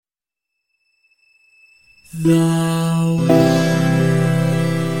The world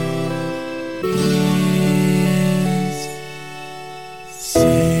is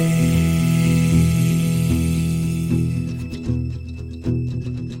saved.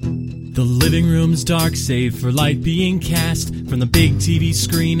 The living room's dark, save for light being cast from the big TV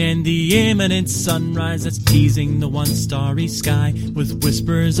screen and the imminent sunrise that's teasing the one starry sky with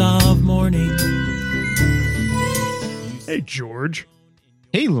whispers of morning. Hey, George.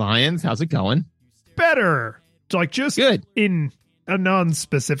 Hey, Lions. How's it going? Better. Like, just Good. in a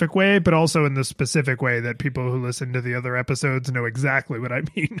non-specific way, but also in the specific way that people who listen to the other episodes know exactly what I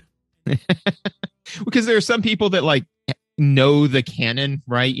mean. Because there are some people that like know the canon,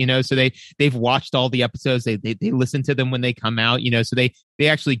 right? You know, so they've watched all the episodes. They listen to them when they come out, you know, so they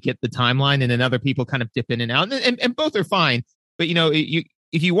actually get the timeline, and then other people kind of dip in and out, and both are fine. But, you know, if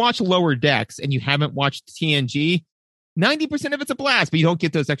you watch Lower Decks and you haven't watched TNG, 90% of it's a blast, but you don't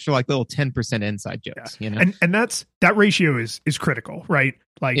get those extra like little 10% inside jokes, you know? And that ratio is critical, right?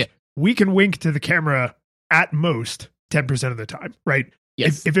 Like, we can wink to the camera at most 10% of the time, right?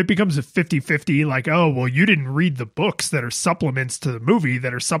 Yes. If it becomes a 50-50, like, oh, well, you didn't read the books that are supplements to the movie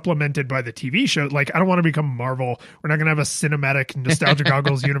that are supplemented by the TV show. Like, I don't want to become Marvel. We're not going to have a cinematic nostalgia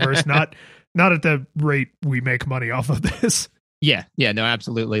goggles universe. Not at the rate we make money off of this. Yeah, no,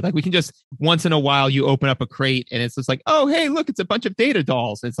 absolutely. Like, we can just, once in a while, you open up a crate and it's just like, oh, hey, look, it's a bunch of Data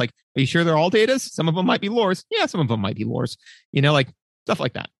dolls. It's like, are you sure they're all Datas? Some of them might be Lores. Yeah, some of them might be Lores. You know, like, stuff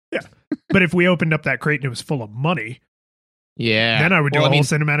like that. Yeah. But if we opened up that crate and it was full of money, then I would do a whole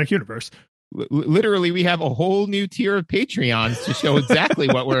cinematic universe. Literally, we have a whole new tier of Patreons to show exactly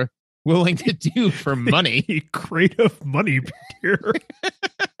what we're willing to do for money. A crate of money tier.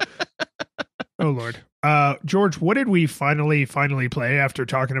 Oh, Lord. George, what did we finally play after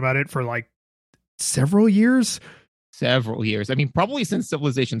talking about it for like several years? Several years. I mean, probably since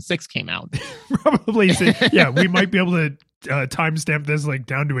Civilization 6 came out. Probably. Yeah, we might be able to timestamp this like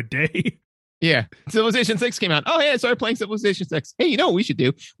down to a day. Yeah. Civilization 6 came out. Oh, hey, I started playing Civilization 6. Hey, you know what we should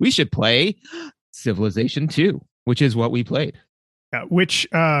do? We should play Civilization 2, which is what we played. Yeah, which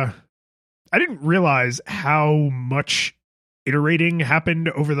I didn't realize how much iterating happened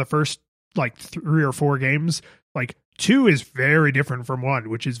over the first like 3 or 4 games. Like 2 is very different from 1,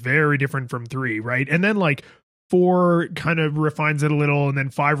 which is very different from 3, right? And then like 4 kind of refines it a little, and then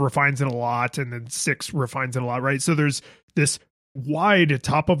 5 refines it a lot, and then 6 refines it a lot, right? So there's this wide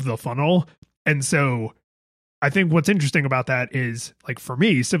top of the funnel. And so I think what's interesting about that is, like, for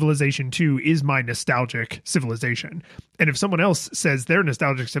me, Civilization 2 is my nostalgic civilization. And if someone else says their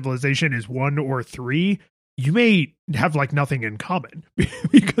nostalgic civilization is 1 or 3, you may have like nothing in common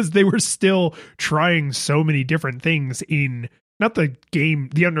because they were still trying so many different things in not the game,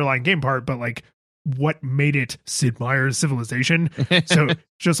 the underlying game part, but like what made it Sid Meier's Civilization. So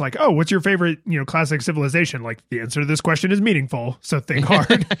just like, oh, what's your favorite, you know, classic civilization? Like, the answer to this question is meaningful. So think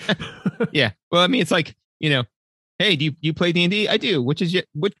hard. Yeah. Well, I mean, it's like, you know, hey, do you play D&D? I do. Which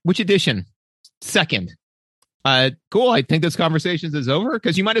edition? Second. Cool. I think this conversation is over,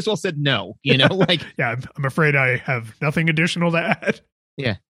 because you might as well said no, you know, like, yeah, I'm afraid I have nothing additional to add.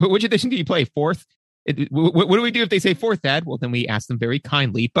 Yeah. But which edition do you play? Fourth? What do we do if they say fourth, Dad? Well, then we ask them very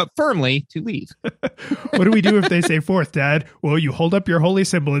kindly, but firmly, to leave. What do we do if they say fourth, Dad? Well, you hold up your holy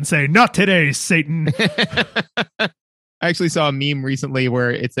symbol and say, not today, Satan. I actually saw a meme recently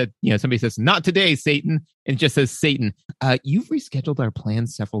where it said, you know, somebody says, not today, Satan, and it just says Satan. You've rescheduled our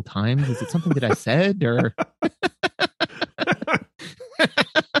plans several times. Is it something that I said, or?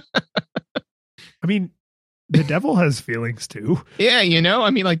 I mean, the devil has feelings too. Yeah, you know, I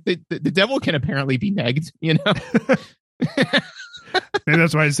mean, like the devil can apparently be negged, you know? Maybe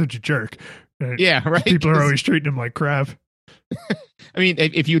that's why he's such a jerk. Yeah, right. People are always treating him like crap. I mean,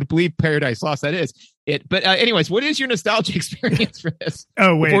 if you believe Paradise Lost, that is it. But anyways, what is your nostalgia experience for this?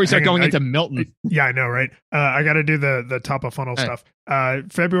 Oh, wait. Before we start going into Milton. Yeah, I know, right? I got to do the top of funnel stuff.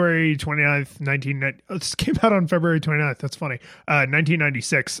 February 29th, 1990. This came out on February 29th. That's funny.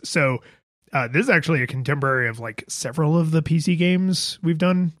 1996. So this is actually a contemporary of like several of the PC games we've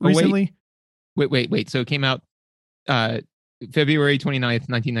done recently. Wait. So it came out February 29th,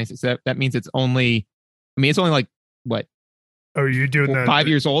 1996. That means it's only like, what? Oh, you're doing 5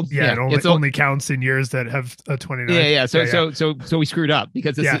 years old? Yeah, it only counts in years that have a 29. Yeah. So we screwed up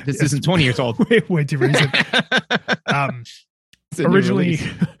because this isn't 20 years old. way too recent. Originally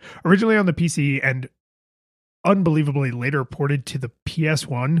on the PC and unbelievably later ported to the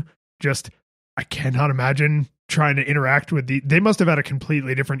PS1. Just, I cannot imagine trying to interact with they must have had a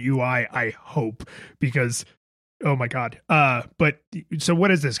completely different UI, I hope, because, oh my God. But so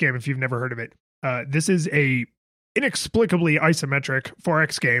what is this game if you've never heard of it? This is a inexplicably isometric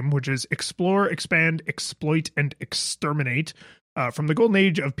 4X game, which is explore, expand, exploit, and exterminate. From the golden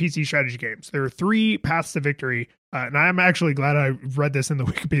age of PC strategy games. There are 3 paths to victory, and I'm actually glad I read this in the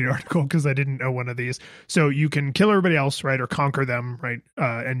Wikipedia article because I didn't know one of these. So you can kill everybody else, right, or conquer them, right,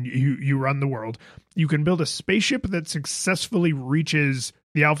 and you run the world. You can build a spaceship that successfully reaches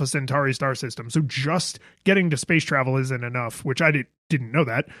the Alpha Centauri star system. So just getting to space travel isn't enough, which I didn't know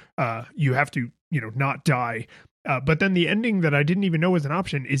that. You have to, not die. But then the ending that I didn't even know was an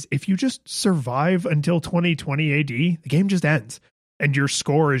option is if you just survive until 2020 AD, the game just ends. And your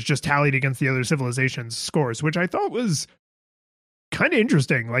score is just tallied against the other civilization's scores, which I thought was kind of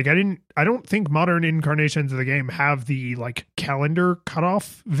interesting. Like I don't think modern incarnations of the game have the like calendar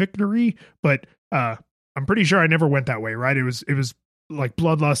cutoff victory, but I'm pretty sure I never went that way, right? It was like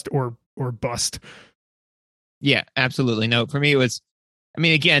bloodlust or bust. Yeah, absolutely. No, for me it was, I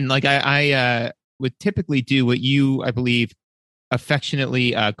mean, again, like I would typically do what you, I believe,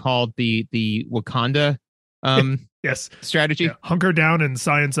 affectionately called the Wakanda yes strategy. Yeah. Hunker down and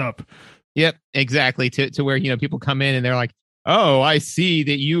science up. Yep, exactly. To where, people come in and they're like, oh, I see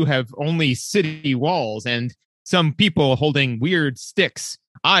that you have only city walls and some people holding weird sticks.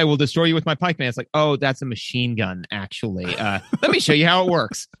 I will destroy you with my pikeman. It's like, oh, that's a machine gun, actually. Let me show you how it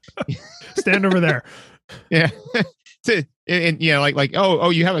works. Stand over there. Yeah. And like,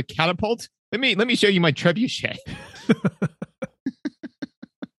 oh, you have a catapult? Let me show you my trebuchet.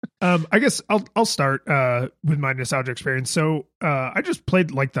 I guess I'll start with my nostalgia experience. So I just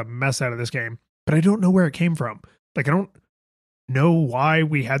played like the mess out of this game, but I don't know where it came from. Like I don't know why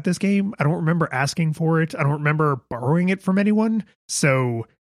we had this game. I don't remember asking for it. I don't remember borrowing it from anyone. So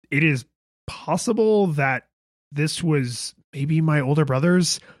it is possible that this was maybe my older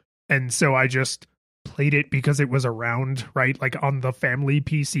brother's, and so I just played it because it was around, right? Like on the family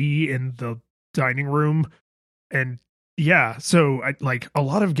PC in the dining room. And yeah, so I, like a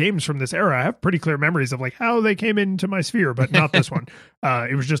lot of games from this era, I have pretty clear memories of like how they came into my sphere, but not this one.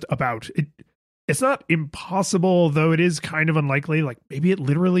 It was just about it. It's not impossible, though it is kind of unlikely. Like maybe it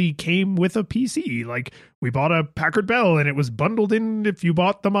literally came with a PC. Like we bought a Packard Bell and it was bundled in if you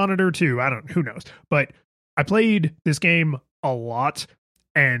bought the monitor too. I don't, who knows? But I played this game a lot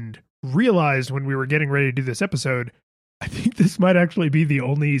and realized when we were getting ready to do this episode, I think this might actually be the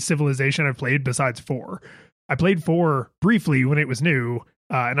only Civilization I've played besides 4. I played 4 briefly when it was new,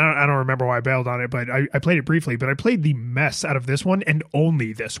 and I don't remember why I bailed on it, but I played it briefly, but I played the mess out of this one and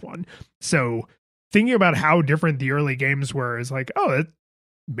only this one. So thinking about how different the early games were is like, oh,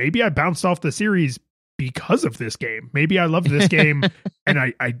 maybe I bounced off the series because of this game. Maybe I loved this game and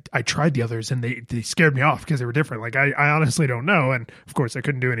I tried the others and they scared me off because they were different. Like I honestly don't know. And of course I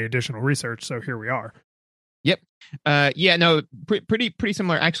couldn't do any additional research. So here we are. Yep. Yeah, no, pretty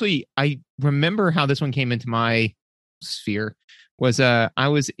similar. Actually, I remember how this one came into my sphere was I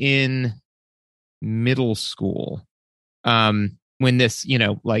was in middle school when this,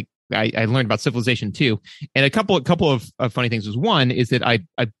 like I learned about Civilization 2. And a couple of funny things was, one is that I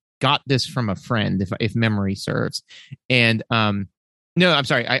got this from a friend, if memory serves. And no, I'm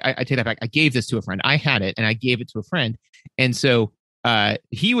sorry, I take that back. I gave this to a friend. I had it and I gave it to a friend. And so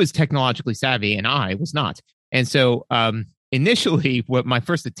he was technologically savvy and I was not. And so initially, what my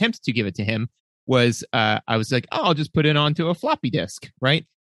first attempt to give it to him was I was like, oh, I'll just put it onto a floppy disk, right?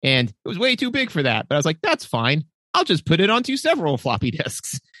 And it was way too big for that. But I was like, that's fine. I'll just put it onto several floppy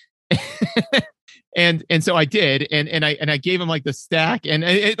disks. and so I did, and I gave him like the stack, and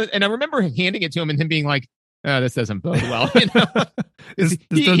I remember handing it to him and him being like, oh, this doesn't bode well. This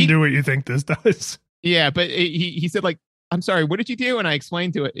doesn't do what you think this does. Yeah, but he said like, I'm sorry, what did you do? And I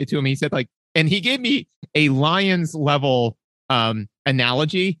explained it to him. He said like, and he gave me a Lions level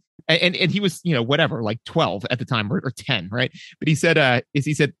analogy, and he was whatever, like 12 at the time or 10, right? But he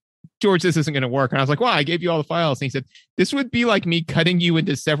said George, this isn't going to work. And I was like, well, I gave you all the files. And he said, this would be like me cutting you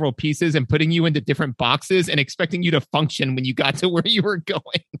into several pieces and putting you into different boxes and expecting you to function when you got to where you were going.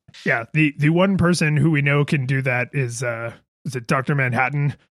 Yeah. The one person who we know can do that is it Dr.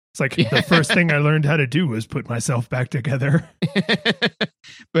 Manhattan? It's like the first thing I learned how to do was put myself back together.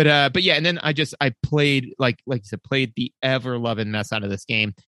 But yeah. And then I played, like you said, played the ever loving mess out of this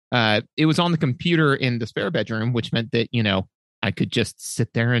game. It was on the computer in the spare bedroom, which meant that, I could just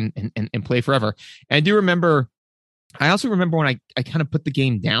sit there and play forever. And I also remember when I kind of put the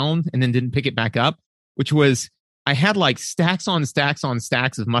game down and then didn't pick it back up, which was, I had like stacks on stacks on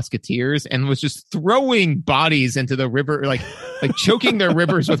stacks of musketeers and was just throwing bodies into the river, like choking their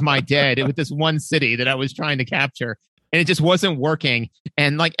rivers with my dead with this one city that I was trying to capture. And it just wasn't working.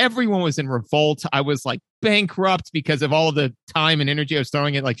 And like everyone was in revolt. I was like bankrupt because of all of the time and energy I was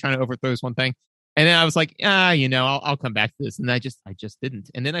throwing at like trying to overthrow this one thing. And then I was like, I'll come back to this. And I just didn't.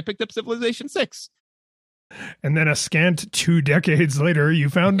 And then I picked up Civilization 6. And then a scant 2 decades later, you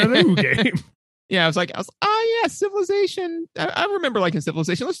found a new game. Yeah, I was like, oh yeah, Civilization. I remember liking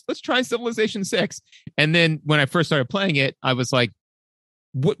Civilization. Let's try Civilization 6. And then when I first started playing it, I was like,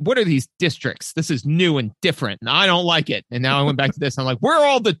 what are these districts? This is new and different, and I don't like it. And now I went back to this. I'm like, where are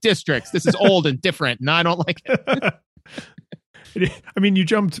all the districts? This is old and different, and I don't like it. I mean, you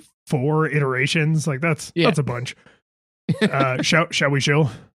jumped 4 iterations. Like that's a bunch. Shall we shill?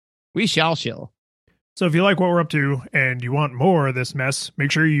 We shall shill. So if you like what we're up to and you want more of this mess,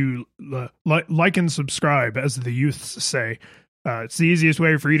 make sure you like and subscribe, as the youths say. It's the easiest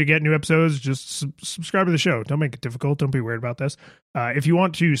way for you to get new episodes. Just subscribe to the show. Don't make it difficult. Don't be weird about this. If you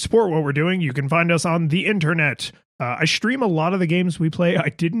want to support what we're doing, you can find us on the internet. I stream a lot of the games we play. I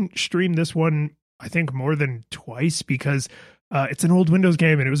didn't stream this one, I think, more than twice because it's an old Windows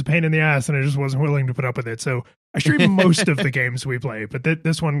game and it was a pain in the ass and I just wasn't willing to put up with it. So I stream most of the games we play, but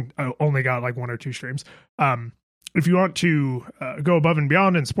this one only got like 1 or 2 streams. If you want to go above and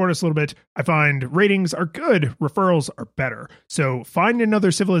beyond and support us a little bit, I find ratings are good, referrals are better. So find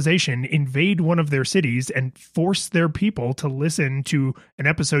another civilization, invade one of their cities, and force their people to listen to an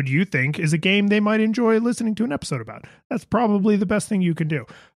episode you think is a game they might enjoy listening to an episode about. That's probably the best thing you can do.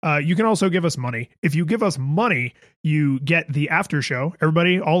 You can also give us money. If you give us money, you get the after show.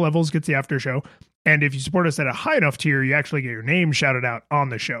 Everybody, all levels, gets the after show. And if you support us at a high enough tier, you actually get your name shouted out on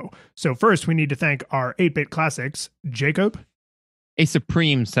the show. So first, we need to thank our 8-Bit Classics, Jacob, a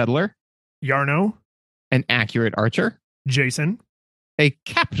supreme settler, Yarno, an accurate archer, Jason, a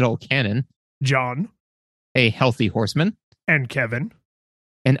capital cannon, John, a healthy horseman, and Kevin,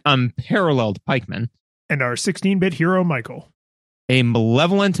 an unparalleled pikeman, and our 16-bit hero, Michael, a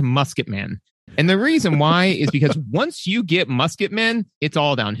malevolent musketman. And the reason why is because once you get musketmen, it's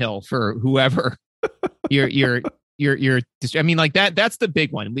all downhill for whoever you're I mean, like that's the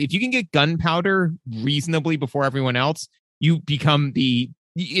big one. If you can get gunpowder reasonably before everyone else, you become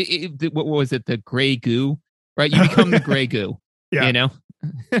what was it? The gray goo, right? You become the gray goo, yeah.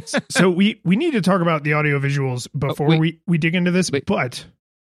 So we need to talk about the audio visuals before we dig into this, but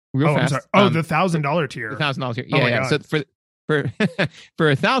real fast. I'm sorry. The $1,000 tier. The $1,000 tier. Yeah. So for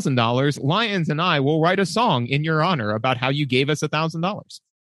 $1,000, Lions and I will write a song in your honor about how you gave us $1,000.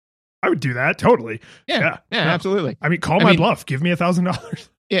 I would do that totally. Yeah, absolutely. I mean, call my bluff. Give me $1,000.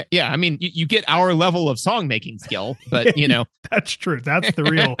 Yeah. I mean, you get our level of song making skill, but that's true. That's the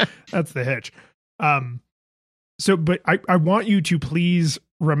real. That's the hitch. So, but I want you to please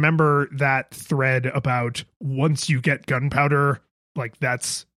remember that thread about once you get gunpowder, like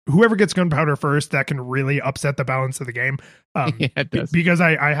that's. Whoever gets gunpowder first, that can really upset the balance of the game. Yeah, it does. Because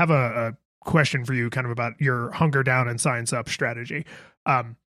I have a question for you kind of about your hunker down and science up strategy.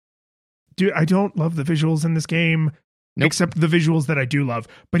 Dude, I don't love the visuals in this game, except the visuals that I do love.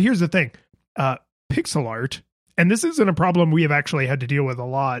 But here's the thing. Pixel art, and this isn't a problem we have actually had to deal with a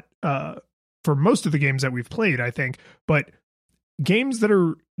lot for most of the games that we've played, I think. But games that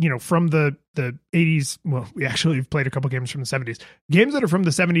are, from the 80s, well, we actually have played a couple games from the 70s. Games that are from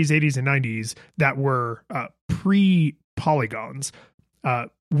the 70s, 80s, and 90s that were pre-polygons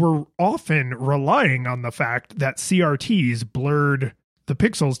were often relying on the fact that CRTs blurred the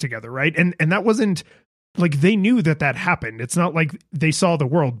pixels together, right? And that wasn't like they knew that happened. It's not like they saw the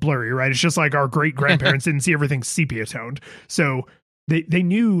world blurry, right? It's just like our great-grandparents didn't see everything sepia-toned. So they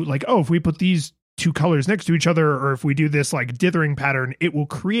knew, like, oh, if we put these 2 colors next to each other, or if we do this like dithering pattern, it will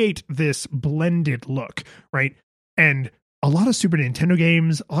create this blended look, right? And a lot of Super Nintendo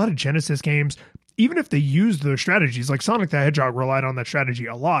games, a lot of Genesis games, even if they used those strategies, like Sonic the Hedgehog relied on that strategy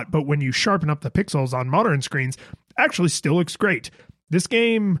a lot, but when you sharpen up the pixels on modern screens, actually still looks great. This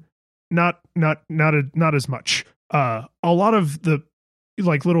game, not as much. A lot of the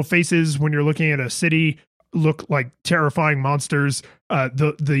like little faces when you're looking at a city look like terrifying monsters.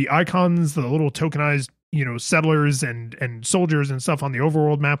 The icons, the little tokenized, settlers and soldiers and stuff on the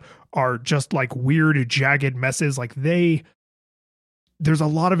overworld map are just like weird, jagged messes. Like there's a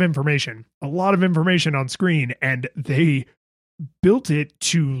lot of information on screen, and they built it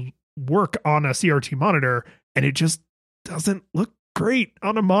to work on a CRT monitor, and it just doesn't look great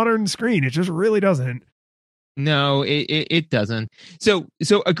on a modern screen. It just really doesn't. No, it doesn't. So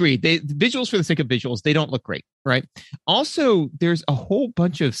agreed. The visuals, for the sake of visuals, they don't look great, right? Also, there's a whole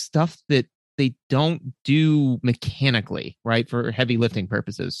bunch of stuff that they don't do mechanically, right, for heavy lifting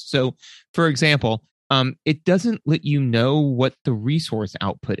purposes. So, for example, it doesn't let you know what the resource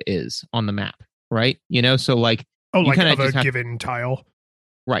output is on the map, right? So like, like of a given tile,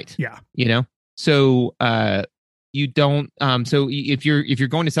 right? Yeah. So you don't. So if you're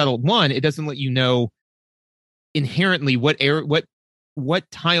going to settle one, it doesn't let you know inherently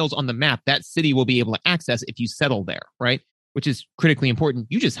what tiles on the map that city will be able to access if you settle there, right? Which is critically important.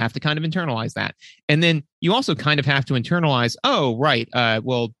 You just have to kind of internalize that. And then you also kind of have to internalize, oh, right,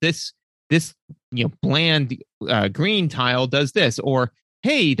 well, this bland green tile does this, or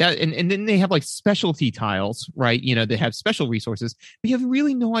hey, that, and then they have like specialty tiles, right? They have special resources, but you have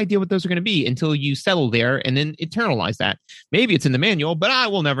really no idea what those are going to be until you settle there and then internalize that. Maybe it's in the manual, but I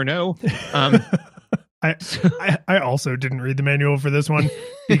will never know. I also didn't read the manual for this one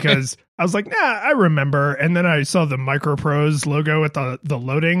because I was like, nah, I remember. And then I saw the Microprose logo at the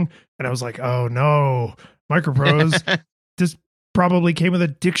loading, and I was like, oh no, Microprose. This probably came with a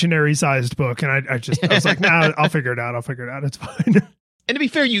dictionary-sized book, and I was like, nah, I'll figure it out. It's fine. And to be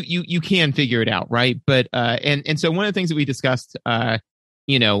fair, you can figure it out, right? But and so one of the things that we discussed, that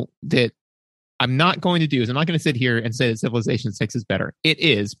I'm not going to do is I'm not going to sit here and say that Civilization 6 is better. It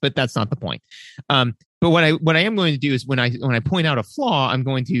is, but that's not the point. But what I am going to do is when I point out a flaw, I'm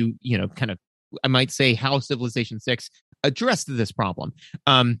going to I might say how Civilization 6 addressed this problem.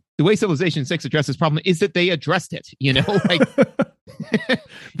 The way Civilization 6 addressed this problem is that they addressed it. Like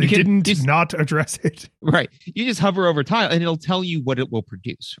they didn't not address it. Right. You just hover over tile and it'll tell you what it will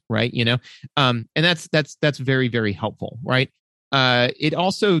produce. Right. And that's very, very helpful. Right. It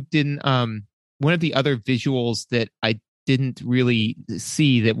also didn't. One of the other visuals that I didn't really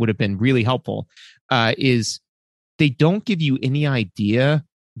see that would have been really helpful is they don't give you any idea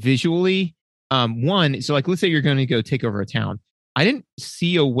visually. So like, let's say you're going to go take over a town. I didn't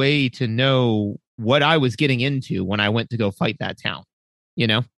see a way to know what I was getting into when I went to go fight that town.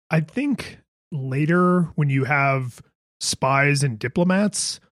 I think later when you have spies and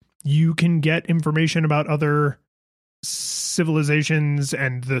diplomats, you can get information about other civilizations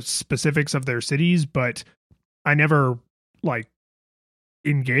and the specifics of their cities, but I never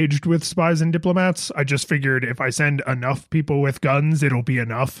engaged with spies and diplomats. I just figured if I send enough people with guns, it'll be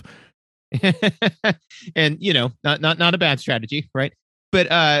enough. And not a bad strategy, right?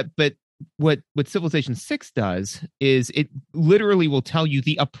 But what Civilization 6 does is it literally will tell you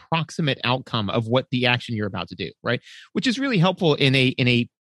the approximate outcome of what the action you're about to do, right? Which is really helpful in a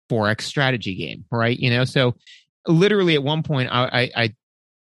 4X strategy game, right? So literally at one point I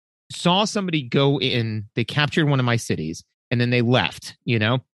saw somebody go in, they captured one of my cities and then they left,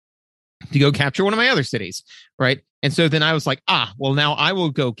 to go capture one of my other cities, right? And so then I was like, well, now I will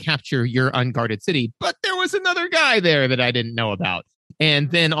go capture your unguarded city. But there was another guy there that I didn't know about.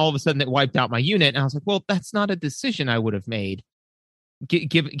 And then all of a sudden it wiped out my unit. And I was like, well, that's not a decision I would have made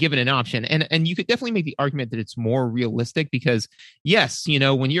given an option. And you could definitely make the argument that it's more realistic because, yes,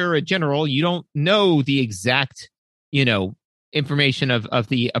 when you're a general, you don't know the exact, information of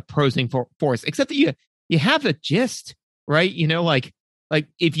the opposing force, except that you have a gist, right? Like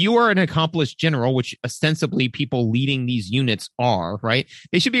if you are an accomplished general, which ostensibly people leading these units are, right?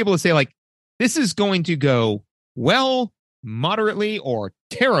 They should be able to say like, this is going to go well, moderately, or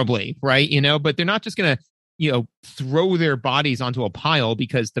terribly, right? But they're not just going to, throw their bodies onto a pile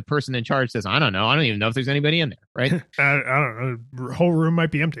because the person in charge says, I don't know. I don't even know if there's anybody in there, right? I don't know. The whole room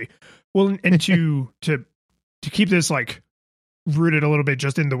might be empty. Well, and to keep this like rooted a little bit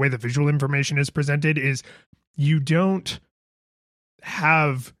just in the way the visual information is presented is you don't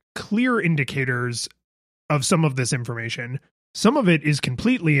have clear indicators of some of this information. Some of it is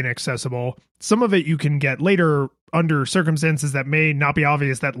completely inaccessible. Some of it you can get later under circumstances that may not be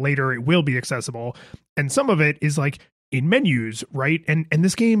obvious that later it will be accessible. And some of it is like in menus, right? And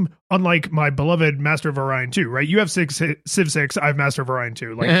this game, unlike my beloved Master of Orion 2, right? You have Civ 6, I have Master of Orion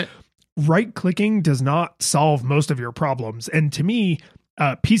 2. Like right-clicking does not solve most of your problems. And to me,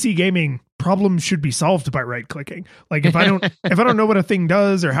 PC gaming problems should be solved by right-clicking. Like if I don't know what a thing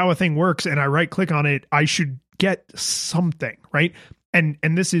does or how a thing works and I right-click on it, I should get something, right? And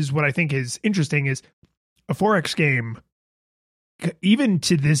this is what I think is interesting is a 4X game, even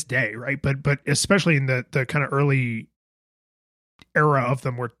to this day, right? But especially in the kind of early era of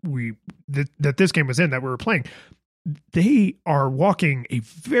them where that this game was in that we were playing, they are walking a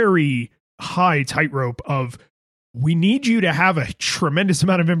very high tightrope of we need you to have a tremendous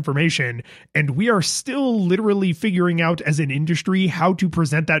amount of information, and we are still literally figuring out as an industry how to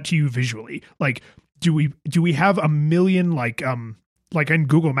present that to you visually. Like, do we have a million like in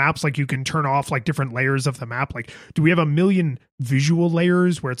Google Maps, like you can turn off like different layers of the map. Like, do we have a million visual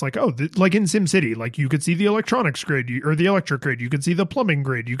layers where it's like, like in SimCity, like you could see the electronics grid or the electric grid, you can see the plumbing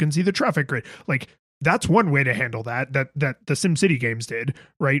grid, you can see the traffic grid. Like that's one way to handle that the SimCity games did,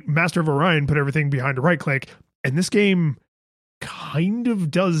 right? Master of Orion put everything behind a right click. And this game kind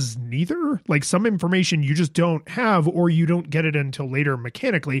of does neither. Like some information you just don't have, or you don't get it until later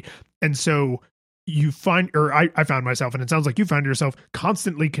mechanically. And so you find, or I found myself, and it sounds like you found yourself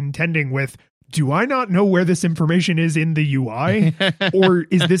constantly contending with, do I not know where this information is in the UI? Or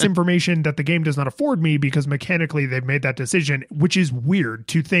is this information that the game does not afford me because mechanically they've made that decision, which is weird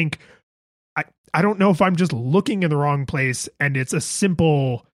to think. I don't know if I'm just looking in the wrong place and it's a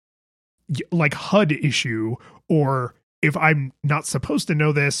simple like HUD issue, or if I'm not supposed to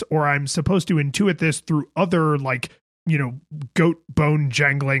know this, or I'm supposed to intuit this through other like, goat bone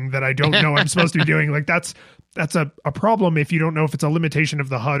jangling that I don't know I'm supposed to be doing. Like that's a problem if you don't know if it's a limitation of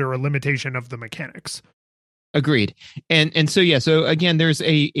the HUD or a limitation of the mechanics. Agreed. And so, yeah. So again, there's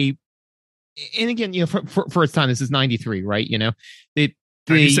and again, for its time, this is 93, right?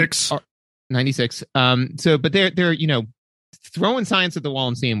 96. 96. But they're throwing science at the wall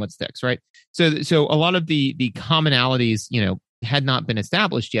and seeing what sticks, right? So a lot of the commonalities, had not been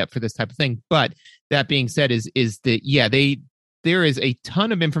established yet for this type of thing. But that being said, is that there is a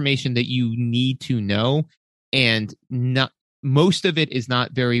ton of information that you need to know, and not most of it is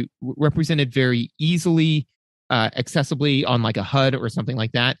not very represented very easily, accessibly on like a HUD or something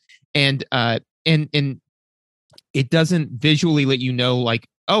like that, and it doesn't visually let you know like,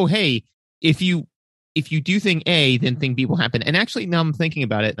 oh hey, if you do thing A, then thing B will happen. And actually, now I'm thinking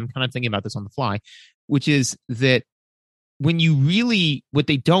about it, I'm kind of thinking about this on the fly, which is that when you really, what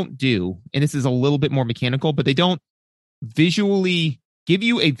they don't do, and this is a little bit more mechanical, but they don't visually give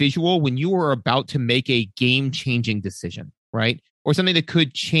you a visual when you are about to make a game-changing decision, right? Or something that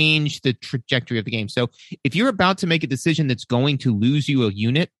could change the trajectory of the game. So if you're about to make a decision that's going to lose you a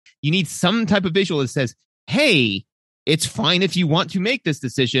unit, you need some type of visual that says, hey, it's fine if you want to make this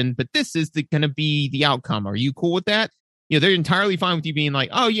decision, but this is going to be the outcome. Are you cool with that? They're entirely fine with you being like,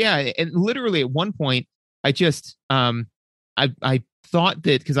 oh yeah. And literally at one point, I just, I thought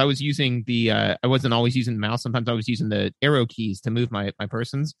that because I was using I wasn't always using the mouse. Sometimes I was using the arrow keys to move my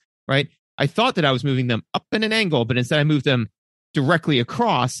persons, right? I thought that I was moving them up in an angle, but instead I moved them directly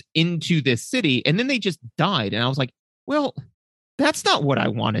across into this city, and then they just died. And I was like, well, that's not what I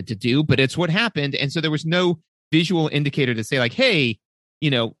wanted to do, but it's what happened. And so there was no visual indicator to say like, hey,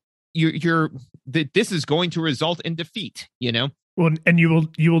 this is going to result in defeat, Well, and you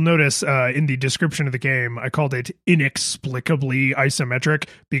will notice in the description of the game, I called it inexplicably isometric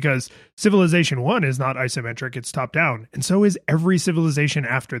because Civilization 1 is not isometric, it's top down. And so is every civilization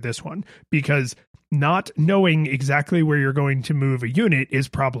after this one, because not knowing exactly where you're going to move a unit is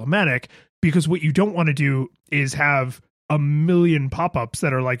problematic, because what you don't want to do is have a million pop-ups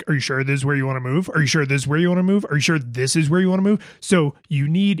that are like, are you sure this is where you want to move? Are you sure this is where you want to move? Are you sure this is where you want to move? So you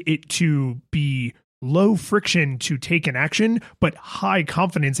need it to be low friction to take an action, but high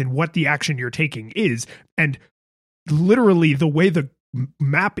confidence in what the action you're taking is. And literally the way the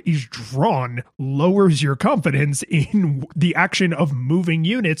map is drawn lowers your confidence in the action of moving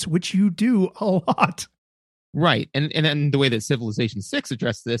units, which you do a lot. Right. And then the way that Civilization 6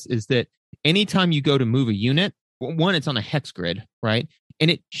 addressed this is that anytime you go to move a unit, one, it's on a hex grid, right? And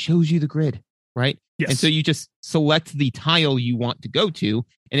it shows you the grid, right? Yes. And so you just select the tile you want to go to,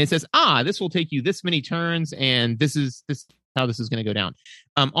 and it says, this will take you this many turns, and this is how this is going to go down.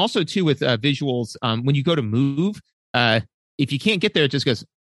 Also, too, with visuals, when you go to move, if you can't get there, it just goes,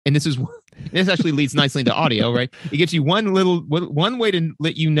 and this actually leads nicely into audio, right? It gives you one way to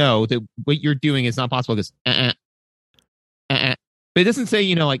let you know that what you're doing is not possible. It goes, but it doesn't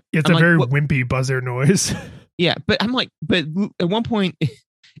say, like it's I'm a like, very wimpy buzzer noise. Yeah, but I'm like, but at one point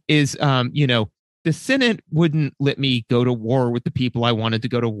is, the Senate wouldn't let me go to war with the people I wanted to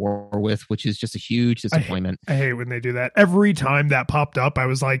go to war with, which is just a huge disappointment. I hate when they do that. Every time that popped up, I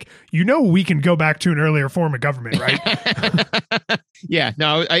was like, we can go back to an earlier form of government, right? Yeah,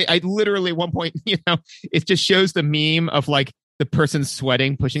 no, I literally at one point, it just shows the meme of like the person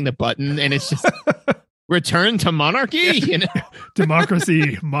sweating, pushing the button, and it's just return to monarchy,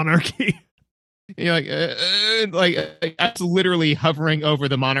 Democracy, monarchy. You're like that's literally hovering over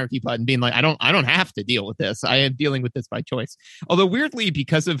the monarchy button, being like, I don't have to deal with this. I am dealing with this by choice. Although weirdly,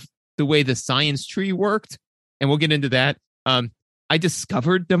 because of the way the science tree worked, and we'll get into that, I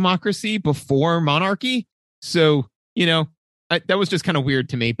discovered democracy before monarchy. So, that was just kind of weird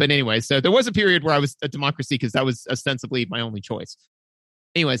to me. But anyway, so there was a period where I was a democracy because that was ostensibly my only choice.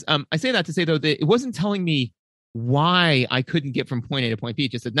 Anyways, I say that to say, though, that it wasn't telling me why I couldn't get from point A to point B.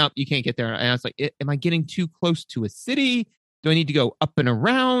 It just said, nope, you can't get there. And I was like, am I getting too close to a city? Do I need to go up and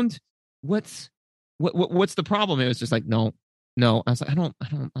around? What's the problem? It was just like, no. I was like, I don't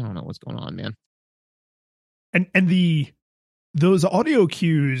know what's going on, man. And those audio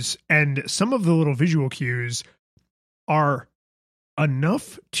cues and some of the little visual cues are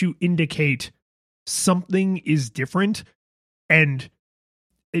enough to indicate something is different. And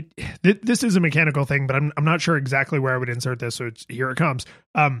this is a mechanical thing, but I'm not sure exactly where I would insert this. So here it comes.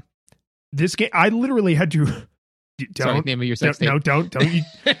 This game, I literally had to. Don't name of your sex tape. No, don't. You,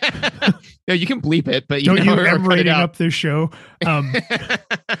 no, you can bleep it, but don't you M-rating up this show.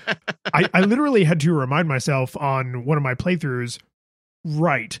 I literally had to remind myself on one of my playthroughs.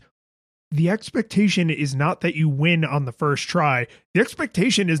 Right, the expectation is not that you win on the first try. The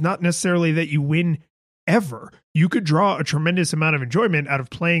expectation is not necessarily that you win ever. You could draw a tremendous amount of enjoyment out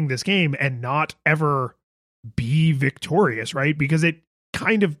of playing this game and not ever be victorious, right? Because it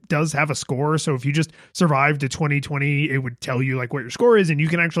kind of does have a score. So if you just survived to 2020, it would tell you like what your score is, and you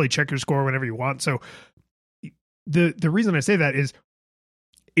can actually check your score whenever you want. So the reason I say that is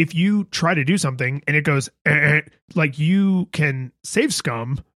if you try to do something and it goes like, you can save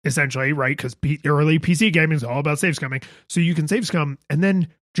scum essentially, right? Because early PC gaming is all about save scumming. So you can save scum and then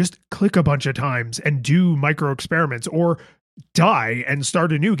just click a bunch of times and do micro experiments, or die and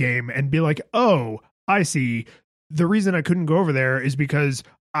start a new game and be like, oh, I see. The reason I couldn't go over there is because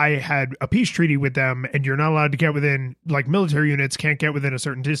I had a peace treaty with them, and you're not allowed to get within, like, military units can't get within a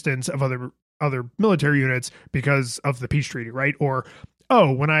certain distance of other military units because of the peace treaty, right? Or,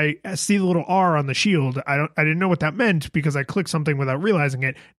 oh, when I see the little R on the shield, I didn't know what that meant because I clicked something without realizing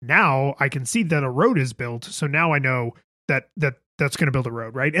it. Now I can see that a road is built, so now I know that that's going to build a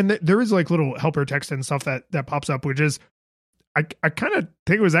road, right? And there is like little helper text and stuff that pops up, which is, I kind of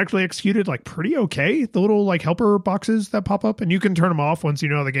think it was actually executed like pretty okay. The little like helper boxes that pop up, and you can turn them off once you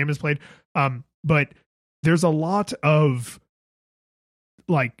know the game is played. But there's a lot of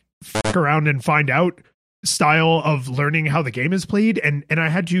like fuck around and find out style of learning how the game is played, and I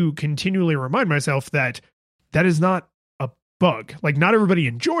had to continually remind myself that is not a bug. Like, not everybody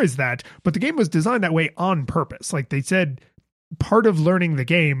enjoys that, but the game was designed that way on purpose. Like they said, part of learning the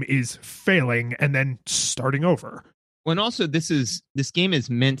game is failing and then starting over. Well, and also this game is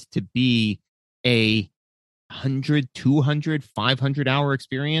meant to be a 100, 200, 500 hour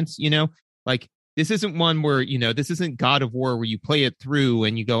experience, you know? Like, this isn't one where, you know, this isn't God of War where you play it through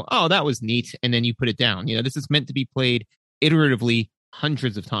and you go, oh, that was neat, and then you put it down. You know, this is meant to be played iteratively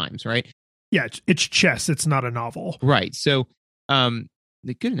hundreds of times, right? Yeah, it's chess. It's not a novel. Right. So, the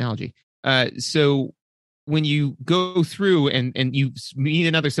good analogy. So when you go through and you meet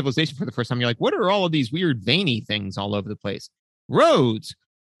another civilization for the first time, you're like, what are all of these weird veiny things all over the place? Roads.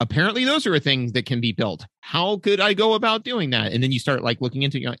 Apparently those are things that can be built. How could I go about doing that? And then you start like looking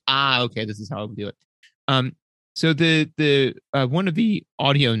into it. You're like, okay, this is how I would do it. So the one of the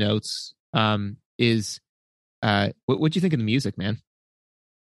audio notes is what'd you think of the music, man?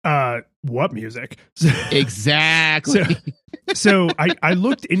 What music? Exactly. So I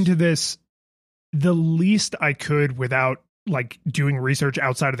looked into this the least I could without like doing research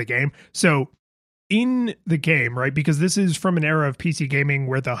outside of the game. So in the game, right, because this is from an era of PC gaming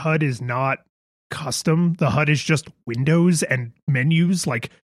where the HUD is not custom. The HUD is just windows and menus,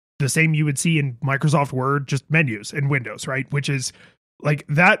 like the same you would see in Microsoft Word, just menus and windows, right? Which is like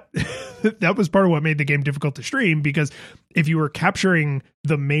that was part of what made the game difficult to stream, because if you were capturing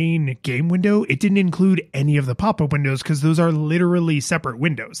the main game window, it didn't include any of the pop-up windows because those are literally separate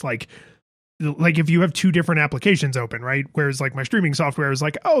windows. Like if you have two different applications open, right? Whereas like my streaming software is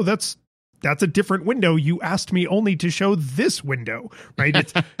like, oh, that's a different window. You asked me only to show this window, right?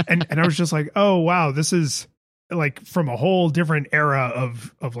 It's, and I was just like, oh wow, this is like from a whole different era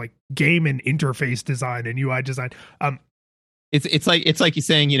of like game and interface design and UI design. It's like you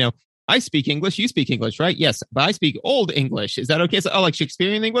saying, you know, I speak English, you speak English, right? Yes, but I speak Old English. Is that okay? So, like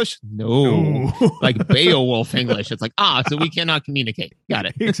Shakespearean English? No. Like Beowulf English. It's like, so we cannot communicate. Got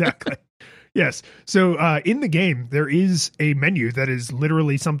it. Exactly. Yes. So in the game, there is a menu that is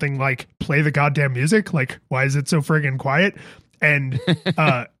literally something like play the goddamn music. Like, why is it so friggin' quiet? And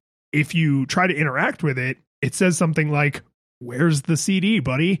if you try to interact with it, it says something like, where's the CD,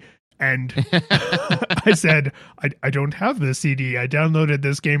 buddy? And I said, I don't have the CD. I downloaded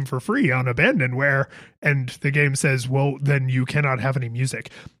this game for free on Abandonware. And the game says, well, then you cannot have any music.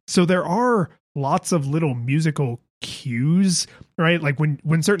 So there are lots of little musical cues, right? Like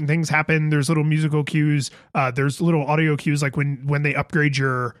when certain things happen, there's little musical cues. There's little audio cues, like when they upgrade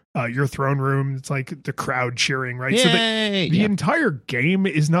your throne room, it's like the crowd cheering, right? Yay! So the entire game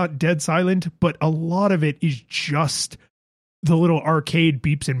is not dead silent, but a lot of it is just the little arcade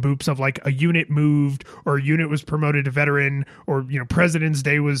beeps and boops of like a unit moved, or a unit was promoted to veteran, or, you know, President's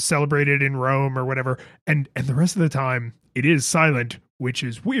Day was celebrated in Rome or whatever. And the rest of the time it is silent, which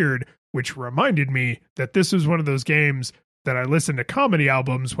is weird, which reminded me that this was one of those games that I listened to comedy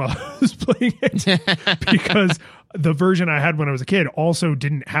albums while I was playing it, because the version I had when I was a kid also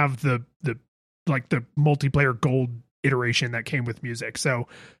didn't have the multiplayer gold iteration that came with music. So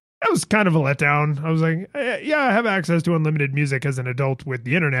that was kind of a letdown. I was like, yeah, I have access to unlimited music as an adult with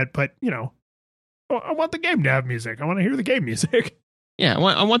the internet, but I want the game to have music. I want to hear the game music. Yeah,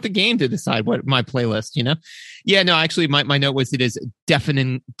 I want the game to decide what my playlist, Yeah, no, actually, my note was it is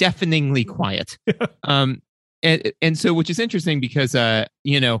deafeningly quiet. And so, which is interesting because, so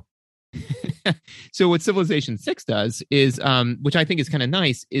what Civilization 6 does is, which I think is kind of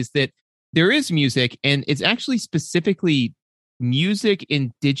nice, is that there is music, and it's actually specifically music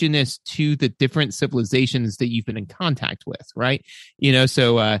indigenous to the different civilizations that you've been in contact with, right?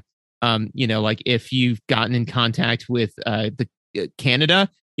 So, like if you've gotten in contact with the Canada,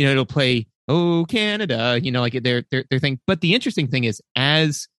 it'll play "Oh Canada," like their thing. But the interesting thing is,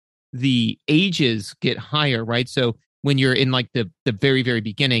 as the ages get higher, right? So when you're in like the very, very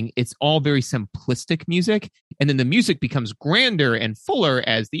beginning, it's all very simplistic music, and then the music becomes grander and fuller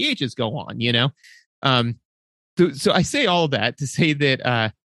as the ages go on. So I say all of that to say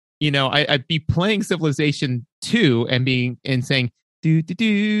that I'd be playing Civilization 2 and saying do do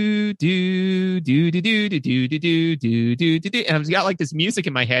do do do do do do do do do do do, and I've got like this music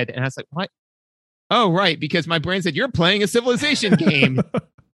in my head, and I was like, what? Oh, right, because my brain said you're playing a Civilization game.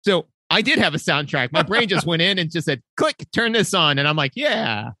 So I did have a soundtrack. My brain just went in and just said, click, turn this on. And I'm like,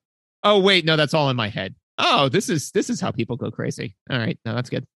 yeah. Oh, wait, no, that's all in my head. Oh, this is how people go crazy. All right. No, that's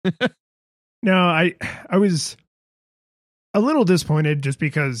good. No, I was a little disappointed just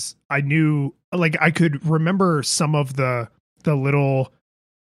because I knew, like, I could remember some of the little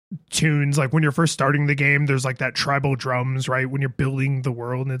tunes, like when you're first starting the game, there's like that tribal drums, right? When you're building the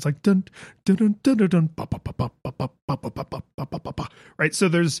world, and it's like dun dun dun dun dun dun ba, ba, ba, ba, ba, ba, ba, ba, ba, ba, ba, ba, ba, right? So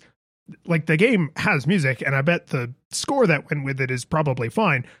there's like the game has music, and I bet the score that went with it is probably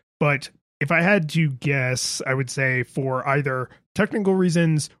fine. But if I had to guess, I would say for either technical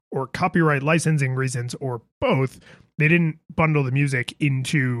reasons or copyright licensing reasons or both, they didn't bundle the music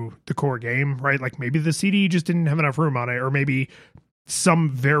into the core game, right? Like maybe the CD just didn't have enough room on it, or maybe some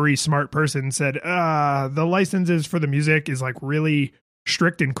very smart person said, the licenses for the music is like really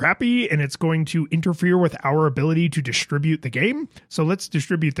strict and crappy, and it's going to interfere with our ability to distribute the game. So let's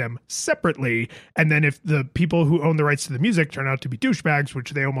distribute them separately. And then if the people who own the rights to the music turn out to be douchebags,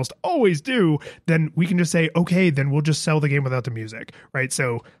 which they almost always do, then we can just say, okay, then we'll just sell the game without the music, right?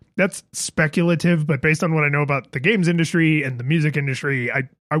 So that's speculative, but based on what I know about the games industry and the music industry,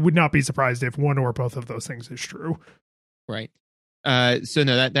 I would not be surprised if one or both of those things is true. Right. So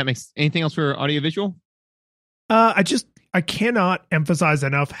no, that makes anything else for audiovisual? I cannot emphasize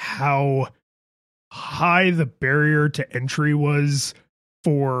enough how high the barrier to entry was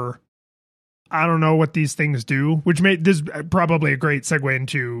for, I don't know what these things do, which made this probably a great segue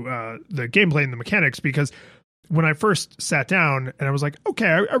into the gameplay and the mechanics, because when I first sat down and I was like, okay,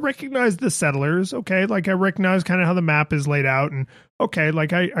 I recognize the settlers. Okay. Like I recognize kind of how the map is laid out, and okay,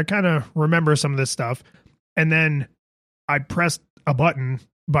 like I kind of remember some of this stuff. And then I pressed a button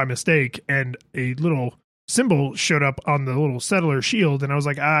by mistake and a little symbol showed up on the little settler shield, and I was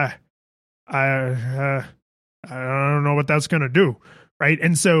like, I don't know what that's going to do. Right.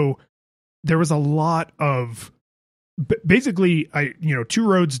 And so there was a lot of, basically, two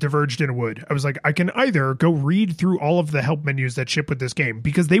roads diverged in a wood. I was like, I can either go read through all of the help menus that ship with this game,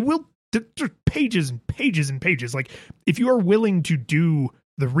 because they will, pages and pages and pages. Like if you are willing to do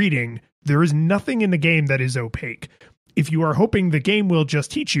the reading, there is nothing in the game that is opaque. If you are hoping the game will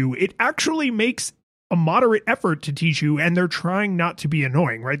just teach you, it actually makes a moderate effort to teach you, and they're trying not to be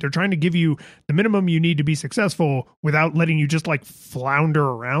annoying, right? They're trying to give you the minimum you need to be successful without letting you just like flounder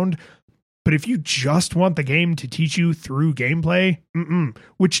around. But if you just want the game to teach you through gameplay,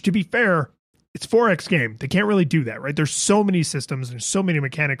 which to be fair, it's 4X game. They can't really do that, right? There's so many systems and so many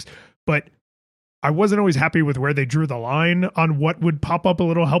mechanics, but I wasn't always happy with where they drew the line on what would pop up a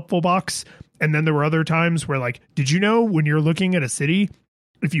little helpful box. And then there were other times where, like, did you know when you're looking at a city,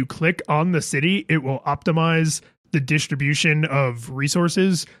 if you click on the city, it will optimize the distribution of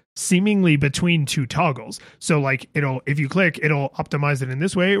resources seemingly between two toggles. So like if you click, it'll optimize it in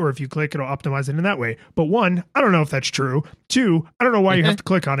this way, or if you click, it'll optimize it in that way. But one, I don't know if that's true. Two, I don't know why you have to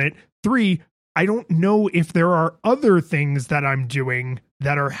click on it. Three, I don't know if there are other things that I'm doing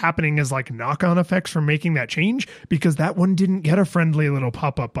that are happening as like knock-on effects from making that change, because that one didn't get a friendly little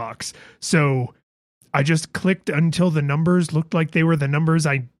pop-up box. So I just clicked until the numbers looked like they were the numbers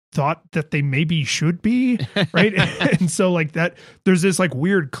I thought that they maybe should be, right? And so like that, there's this like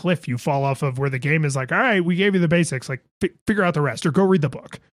weird cliff you fall off of where the game is like, all right, we gave you the basics, like figure out the rest or go read the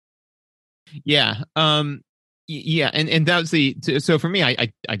book. Yeah. Yeah. And that was so for me,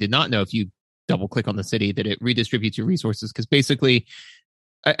 I did not know if you double click on the city, that it redistributes your resources. Because basically,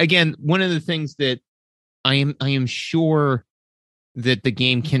 again, one of the things that I am sure that the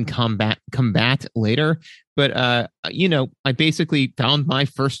game can combat later, but I basically found my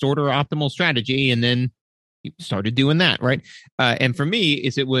first order optimal strategy and then started doing that, right? And for me,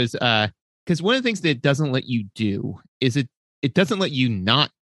 it was because one of the things that it doesn't let you do is it doesn't let you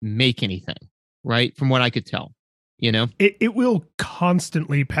not make anything, right? From what I could tell, it will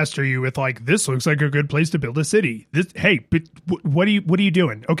constantly pester you with like, this looks like a good place to build a city. But what are you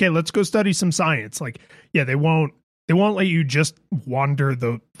doing? Okay, let's go study some science. Like, yeah, they won't let you just wander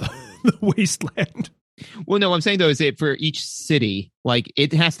the wasteland. Well, no, I'm saying though is that for each city, like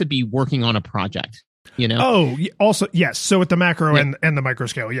it has to be working on a project. Oh, also, yes. So at the macro and the micro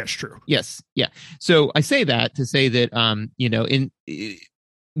scale, yes, true. Yes, yeah. So I say that to say that,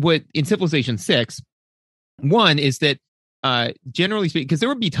 in Civilization 6, one is that generally speaking, because there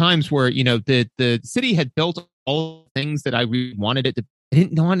would be times where the city had built all the things that I really wanted it to.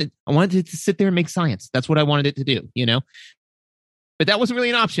 I wanted it to sit there and make science. That's what I wanted it to do, But that wasn't really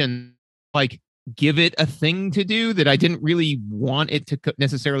an option. Like, give it a thing to do that I didn't really want it to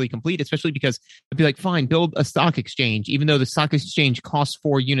necessarily complete, especially because I'd be like, fine, build a stock exchange, even though the stock exchange costs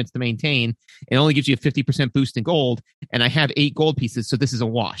 4 units to maintain and only gives you a 50% boost in gold. And I have 8 gold pieces. So this is a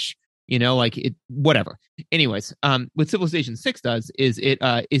wash, whatever. Anyways, what Civilization 6 does is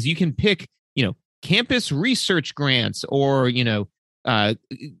is you can pick, campus research grants or,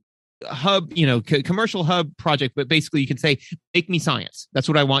 hub, commercial hub project, but basically you can say, make me science. That's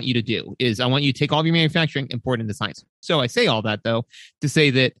what I want you to do, is I want you to take all of your manufacturing and pour it into science. So I say all that though, to say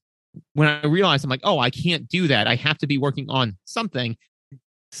that when I realized, I'm like, oh, I can't do that. I have to be working on something.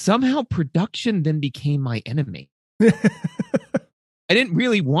 Somehow production then became my enemy. I didn't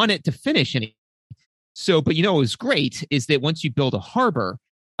really want it to finish anything. So, but what was great is that once you build a harbor,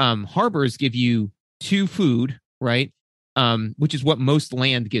 harbors give you 2 food, right? Which is what most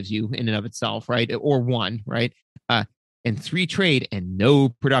land gives you in and of itself, right? Or 1, right? And 3 trade and no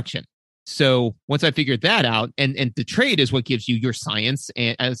production. So once I figured that out, and the trade is what gives you your science,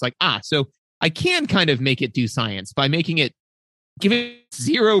 and I was like, so I can kind of make it do science by making it, give it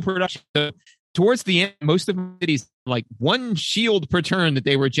 0 production. So towards the end, most of the cities, like 1 shield per turn that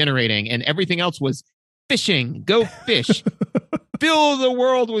they were generating, and everything else was fishing, go fish. Fill the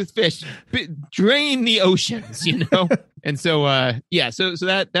world with fish, drain the oceans, And so, so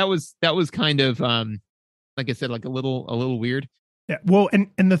that was kind of, like I said, like a little weird. Yeah. Well,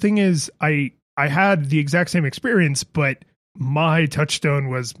 and the thing is, I had the exact same experience, but my touchstone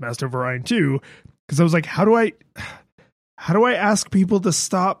was Master of Orion 2, because I was like, how do I ask people to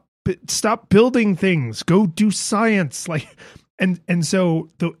stop building things, go do science, like. And so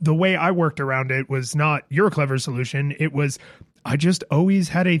the way I worked around it was not your clever solution. It was, I just always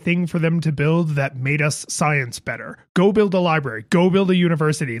had a thing for them to build that made us science better. Go build a library, go build a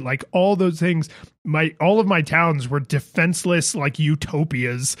university, like all those things. All of my towns were defenseless, like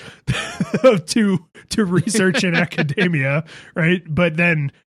utopias to research in academia. Right. But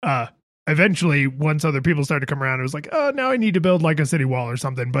then, eventually once other people started to come around, it was like, oh, now I need to build like a city wall or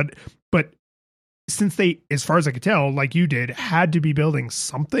something. But since they, as far as I could tell, like you did, had to be building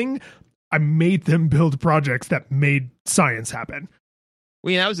something, I made them build projects that made science happen.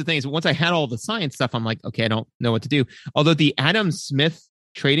 Well, yeah, that was the thing, is once I had all the science stuff, I'm like, okay, I don't know what to do. Although the Adam Smith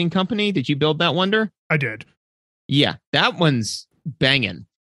Trading Company, did you build that wonder? I did. Yeah, that one's banging.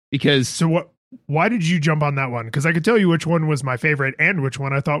 Because so why did you jump on that one? Because I could tell you which one was my favorite and which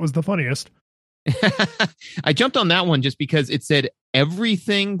one I thought was the funniest. I jumped on that one just because it said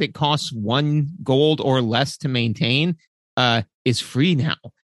everything that costs 1 gold or less to maintain is free now.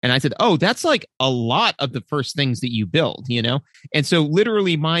 And I said, oh, that's like a lot of the first things that you build, And so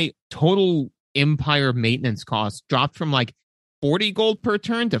literally my total empire maintenance cost dropped from like 40 gold per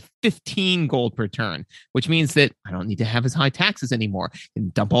turn to 15 gold per turn, which means that I don't need to have as high taxes anymore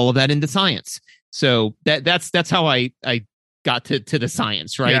and dump all of that into science. So that's how I got to the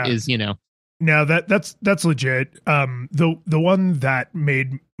science, right? Yeah. Is, Now that's legit. The one that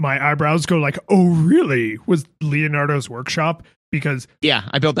made my eyebrows go like, oh really, was Leonardo's Workshop, because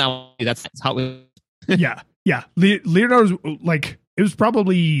I built that one. That's how it was. yeah. Leonardo's, like, it was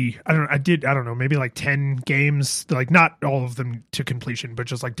probably, I don't know, maybe like 10 games, like not all of them to completion, but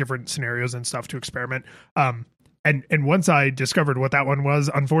just like different scenarios and stuff to experiment. And once I discovered what that one was,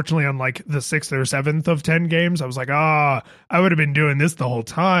 unfortunately, on like the 6th or 7th of 10 games, I was like, I would have been doing this the whole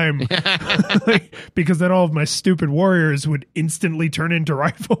time. Because then all of my stupid warriors would instantly turn into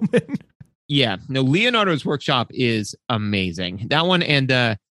riflemen. Yeah, no, Leonardo's Workshop is amazing. That one,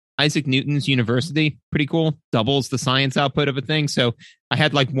 and Isaac Newton's university. Pretty cool. Doubles the science output of a thing. So I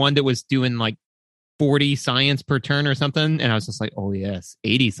had like one that was doing like 40 science per turn or something. And I was just like, oh, yes,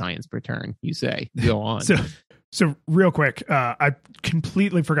 80 science per turn, you say. Go on. So real quick, I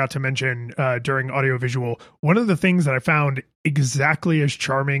completely forgot to mention during audiovisual, one of the things that I found exactly as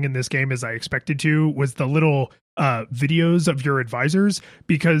charming in this game as I expected to was the little videos of your advisors,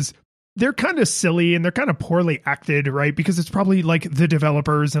 because they're kind of silly and they're kind of poorly acted, right? Because it's probably like the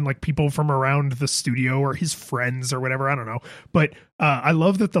developers and like people from around the studio or his friends or whatever. I don't know. But I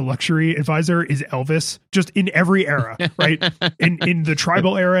love that the luxury advisor is Elvis, just in every era, right? In the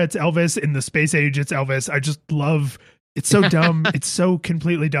tribal era, it's Elvis. In the space age, it's Elvis. I just love, it's so dumb. It's so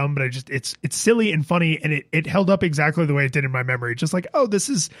completely dumb, but it's silly and funny. And it held up exactly the way it did in my memory. Just like, oh, this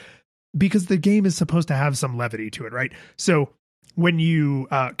is because the game is supposed to have some levity to it, right? So when you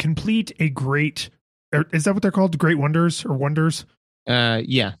complete a great, is that what they're called? Great wonders or wonders?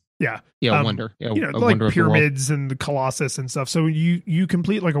 Yeah. Wonder. Yeah, you know, like pyramids and the Colossus and stuff. So you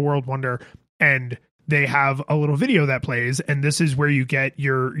complete like a world wonder, and they have a little video that plays, and this is where you get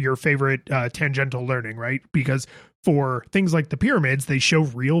your favorite tangential learning, right? Because for things like the pyramids, they show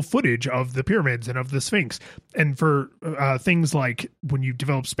real footage of the pyramids and of the Sphinx. And for things like when you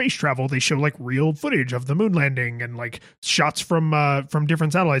develop space travel, they show like real footage of the moon landing and like shots from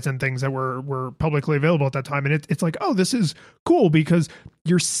different satellites and things that were publicly available at that time. And it's like, oh, this is cool because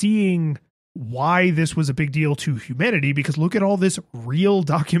you're seeing why this was a big deal to humanity, because look at all this real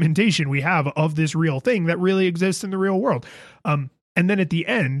documentation we have of this real thing that really exists in the real world. And then at the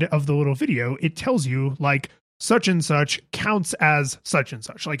end of the little video, it tells you like, such and such counts as such and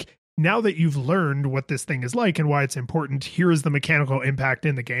such. Like, now that you've learned what this thing is like and why it's important, here is the mechanical impact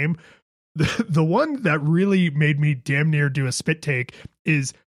in the game. The one that really made me damn near do a spit take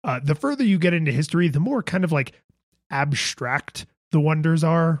is the further you get into history, the more kind of like abstract the wonders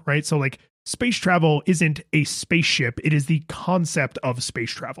are, right? So like space travel isn't a spaceship. It is the concept of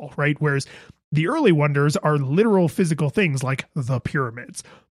space travel, right? Whereas the early wonders are literal physical things like the pyramids.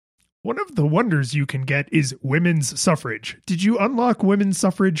 One of the wonders you can get is women's suffrage. Did you unlock women's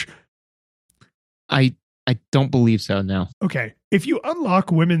suffrage? I don't believe so, no. Okay. If you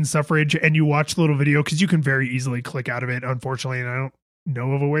unlock women's suffrage and you watch the little video, because you can very easily click out of it, unfortunately, and I don't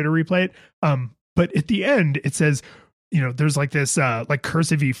know of a way to replay it. But at the end, it says, you know, there's like this like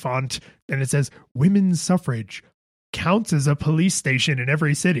cursive font, and it says women's suffrage counts as a police station in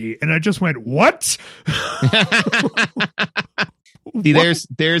every city. And I just went, what? See, there's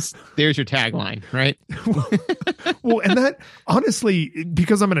your tagline, right? Well, and that honestly,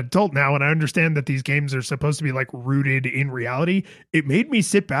 because I'm an adult now and I understand that these games are supposed to be like rooted in reality, it made me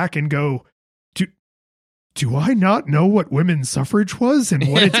sit back and go, do I not know what women's suffrage was and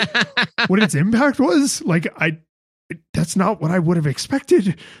what its impact was? Like, that's not what I would have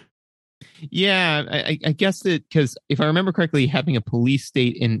expected. Yeah, I guess that because if I remember correctly, having a police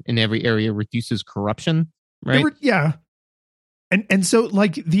state in every area reduces corruption, right? Yeah. And so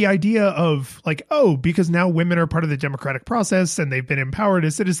like the idea of like, oh, because now women are part of the democratic process and they've been empowered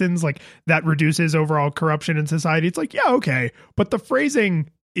as citizens, like that reduces overall corruption in society. It's like, yeah, okay. But the phrasing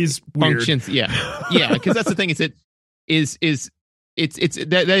is weird. Functions. Yeah. Yeah. Because that's the thing that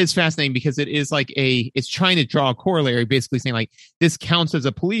is fascinating, because it is like it's trying to draw a corollary, basically saying like this counts as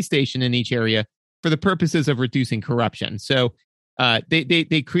a police station in each area for the purposes of reducing corruption. So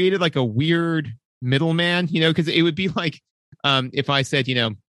they created like a weird middleman, you know, because it would be like, if I said, you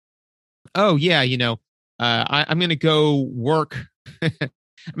know, oh yeah, you know, I'm going to go work. I'm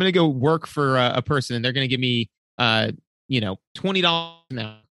going to go work for a person, and they're going to give me, you know, $20 an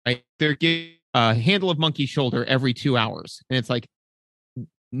hour. Right? They're giving a handle of monkey shoulder every 2 hours, and it's like,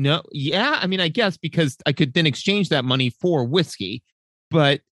 no, yeah. I mean, I guess because I could then exchange that money for whiskey,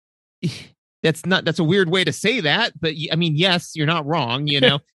 but that's a weird way to say that. But I mean, yes, you're not wrong. You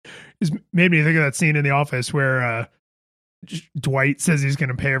know, it made me think of that scene in The Office where Dwight says he's going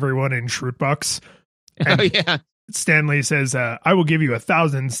to pay everyone in Schrute bucks. And oh yeah. Stanley says, I will give you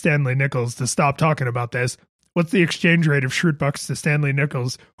 1,000 Stanley nickels to stop talking about this. What's the exchange rate of Schrute bucks to Stanley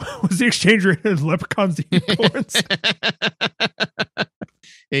nickels? What's the exchange rate of leprechauns to unicorns?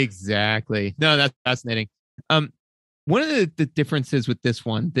 Exactly. No, that's fascinating. One of the differences with this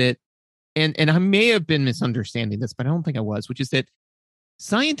one that, and I may have been misunderstanding this, but I don't think I was, which is that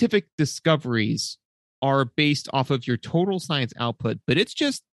scientific discoveries are based off of your total science output, but it's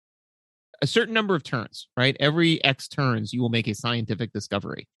just a certain number of turns, right? Every X turns, you will make a scientific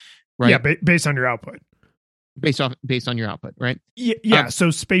discovery, right? Yeah, based on your output. Based on your output, right? Yeah. So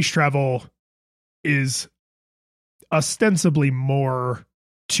space travel is ostensibly more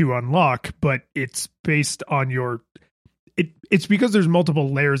to unlock, but it's based on it's because there's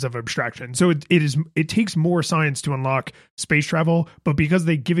multiple layers of abstraction. So it takes more science to unlock space travel, but because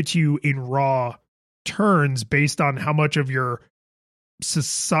they give it to you in raw turns based on how much of your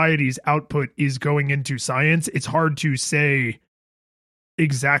society's output is going into science, it's hard to say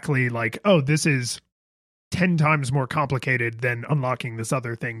exactly like, oh, this is 10 times more complicated than unlocking this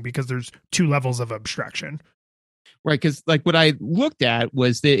other thing, because there's 2 levels of abstraction. Right, because like what I looked at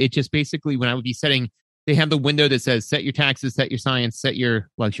was that it just basically, when I would be setting, they have the window that says set your taxes, set your science, set your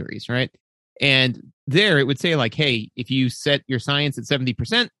luxuries, right? And there it would say like, hey, if you set your science at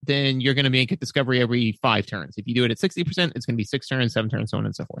 70%, then you're going to make a discovery every 5 turns. If you do it at 60%, it's going to be 6 turns, 7 turns, so on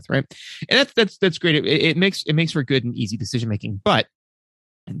and so forth, right? And that's great. It makes for good and easy decision making. But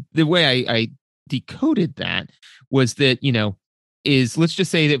the way I decoded that was that, is, let's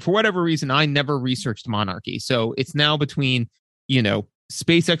just say that for whatever reason, I never researched monarchy. So it's now between,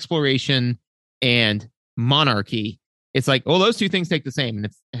 space exploration and monarchy. It's like, oh, those 2 things take the same.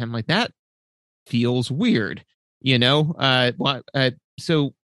 And I'm like, that feels weird, So,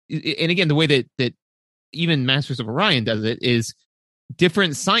 and again, the way that even Masters of Orion does it is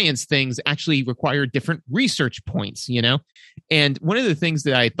different science things actually require different research points, And one of the things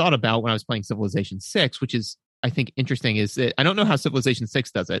that I thought about when I was playing Civilization 6, which is, I think, interesting, is that I don't know how Civilization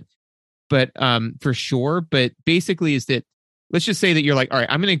 6 does it, but for sure. But basically is that, let's just say that you're like, all right,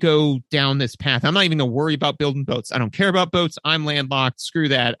 I'm going to go down this path. I'm not even going to worry about building boats. I don't care about boats. I'm landlocked. Screw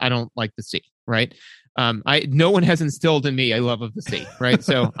that. I don't like the sea, right? No one has instilled in me a love of the sea, right?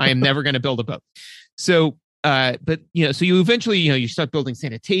 So I am never going to build a boat. So, but so you eventually, you start building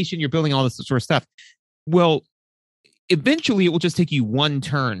sanitation. You're building all this sort of stuff. Well, eventually, it will just take you 1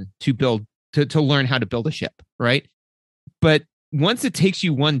 turn to build to learn how to build a ship, right? But once it takes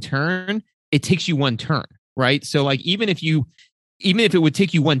you 1 turn, it takes you 1 turn, right? So like even if it would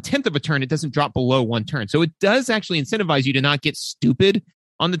take you 1/10 of a turn, it doesn't drop below 1 turn. So it does actually incentivize you to not get stupid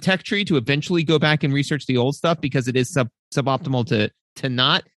on the tech tree, to eventually go back and research the old stuff, because it is suboptimal to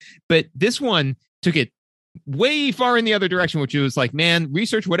not. But this one took it way far in the other direction, which was like, man,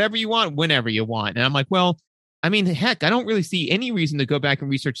 research whatever you want, whenever you want. And I'm like, well, I mean, heck, I don't really see any reason to go back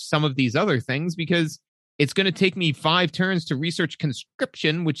and research some of these other things, because it's going to take me 5 turns to research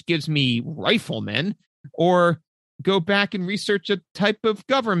conscription, which gives me riflemen, or go back and research a type of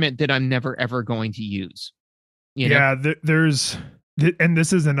government that I'm never, ever going to use. There's, and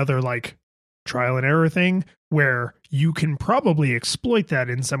this is another like trial and error thing where you can probably exploit that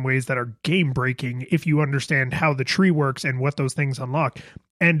in some ways that are game breaking if you understand how the tree works and what those things unlock.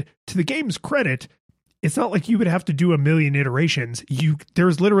 And to the game's credit, it's not like you would have to do a million iterations.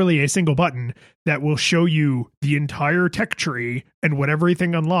 There's literally a single button that will show you the entire tech tree and what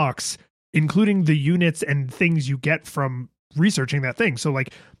everything unlocks, including the units and things you get from researching that thing. So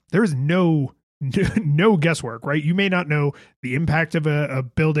like there's no guesswork, right? You may not know the impact of a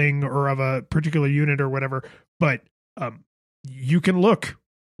building or of a particular unit or whatever, but you can look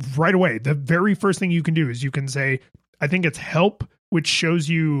right away. The very first thing you can do is you can say, I think it's help, which shows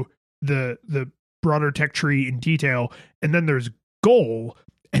you the broader tech tree in detail. And then there's goal,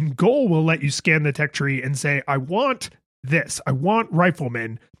 and goal will let you scan the tech tree and say, I want this. I want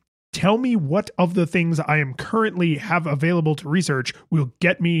riflemen. Tell me what of the things I am currently have available to research will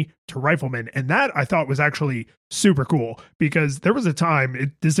get me to riflemen. And that I thought was actually super cool, because there was a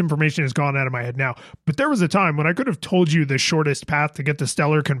time, this information has gone out of my head now, but there was a time when I could have told you the shortest path to get the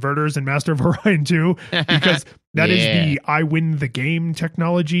stellar converters in Master of Orion 2, because that is the I win the game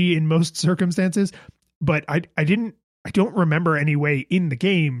technology in most circumstances. But I don't remember any way in the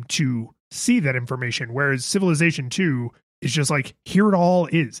game to see that information. Whereas Civilization 2 is just like, here it all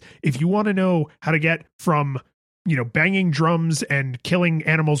is. If you want to know how to get from, banging drums and killing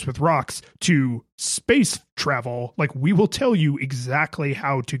animals with rocks to space travel, like we will tell you exactly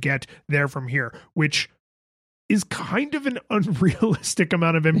how to get there from here, which is kind of an unrealistic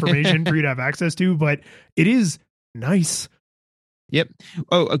amount of information for you to have access to, but it is nice. Yep.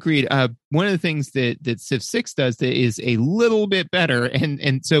 Oh, agreed. One of the things that Civ 6 does that is a little bit better,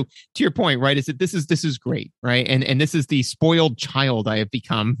 and so to your point, right, is that this is great, right? And this is the spoiled child I have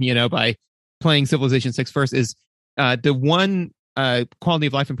become, by playing Civilization 6 first, is the one quality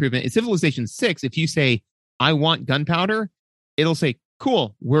of life improvement in Civilization 6. If you say, I want gunpowder, it'll say,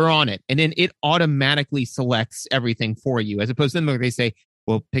 cool, we're on it. And then it automatically selects everything for you, as opposed to them, they say,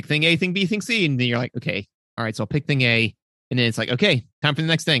 well, pick thing A, thing B, thing C. And then you're like, okay, all right, so I'll pick thing A. And then it's like, okay, time for the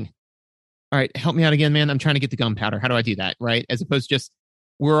next thing. All right, help me out again, man. I'm trying to get the gunpowder. How do I do that? Right? As opposed to just,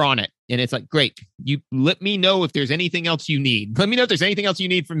 we're on it. And it's like, great. You let me know if there's anything else you need. Let me know if there's anything else you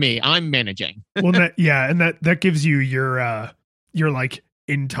need from me. I'm managing. Well, and that gives you your like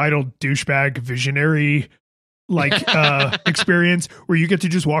entitled douchebag visionary like experience where you get to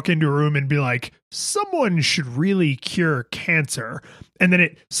just walk into a room and be like, someone should really cure cancer. And then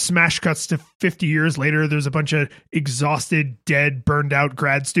it smash cuts to 50 years later. There's a bunch of exhausted, dead, burned out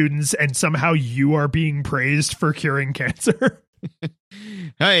grad students, and somehow you are being praised for curing cancer.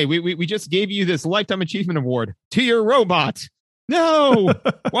 Hey, we just gave you this Lifetime Achievement Award to your robot. No,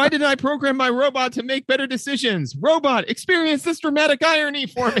 why did I program my robot to make better decisions? Robot, experience this dramatic irony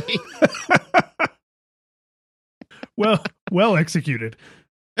for me. Well executed.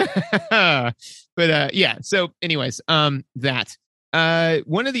 But yeah. So, anyways, that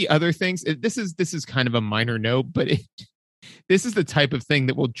one of the other things. This is kind of a minor note, but this is the type of thing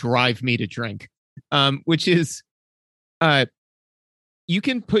that will drive me to drink. Which is, you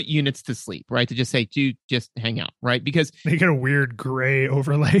can put units to sleep, right? To just say, dude, just hang out, right? Because they get a weird gray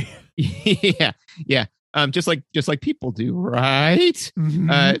overlay. yeah. Just like people do, right?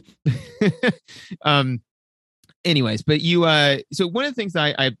 Mm-hmm. Anyways, but so one of the things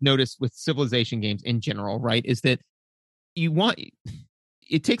I've noticed with Civilization games in general, right, is that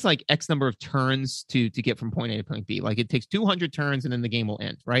it takes like X number of turns to get from point A to point B. Like it takes 200 turns and then the game will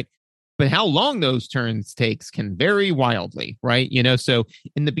end, right? But how long those turns takes can vary wildly, right? So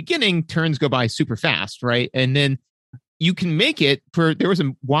in the beginning, turns go by super fast, right? And then you can make it there was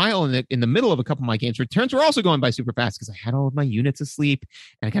a while in the middle of a couple of my games where turns were also going by super fast because I had all of my units asleep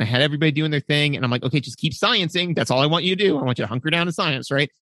and I kind of had everybody doing their thing. And I'm like, okay, just keep sciencing. That's all I want you to do. I want you to hunker down in science,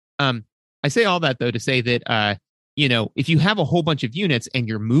 right? I say all that though to say that, if you have a whole bunch of units and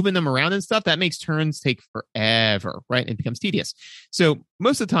you're moving them around and stuff, that makes turns take forever, right? It becomes tedious. So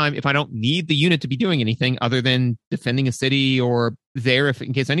most of the time, if I don't need the unit to be doing anything other than defending a city or there, if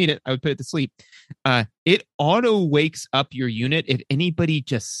in case I need it, I would put it to sleep. It auto wakes up your unit if anybody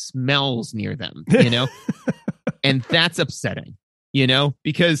just smells near them, and that's upsetting,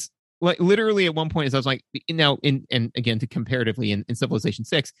 because like literally at one point, as I was like, now and again, to comparatively in Civilization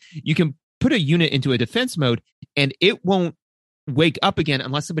 6, you can put a unit into a defense mode and it won't wake up again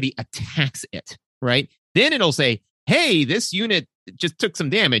unless somebody attacks it, right? Then it'll say, hey, this unit just took some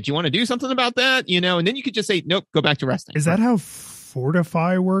damage. You want to do something about that? And then you could just say, nope, go back to resting. Is that how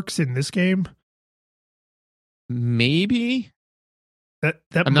Fortify works in this game? Maybe.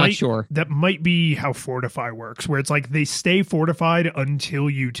 I'm not sure. That might be how Fortify works, where it's like they stay fortified until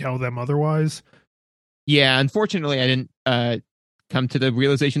you tell them otherwise. Yeah, unfortunately, I didn't come to the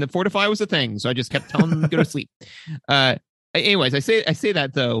realization that Fortify was a thing, so I just kept telling them to go to sleep. Anyways, I say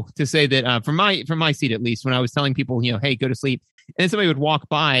that though to say that from my seat at least, when I was telling people, hey, go to sleep, and then somebody would walk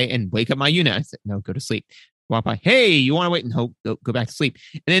by and wake up my unit, I said, no, go to sleep. Walk by, hey, you want to wait and go back to sleep.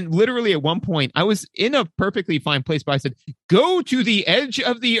 And then literally at one point, I was in a perfectly fine place, but I said, go to the edge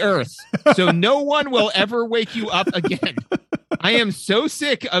of the earth so no one will ever wake you up again. I am so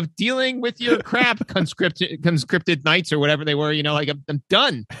sick of dealing with your crap, conscripted knights or whatever they were. I'm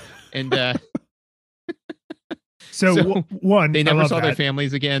done. And so one, they never saw their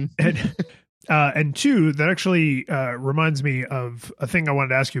families again. And two, that actually reminds me of a thing I wanted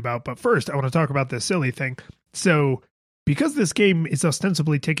to ask you about. But first, I want to talk about this silly thing. So because this game is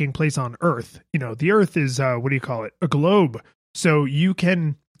ostensibly taking place on Earth, the Earth is, what do you call it? A globe. So you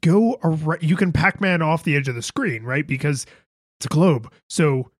can you can Pac-Man off the edge of the screen, right? Because it's a globe.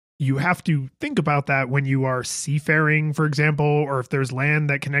 So you have to think about that when you are seafaring, for example, or if there's land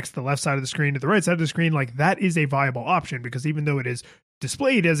that connects the left side of the screen to the right side of the screen, like that is a viable option, because even though it is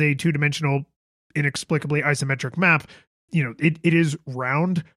displayed as a two-dimensional, inexplicably isometric map, it is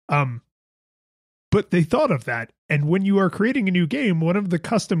round. But they thought of that. And when you are creating a new game, one of the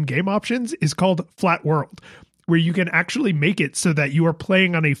custom game options is called Flat World, where you can actually make it so that you are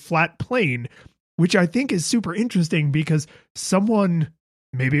playing on a flat plane, which I think is super interesting because someone,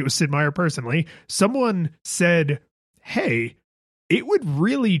 maybe it was Sid Meier personally, someone said, hey, it would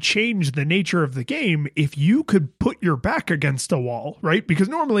really change the nature of the game if you could put your back against a wall, right? Because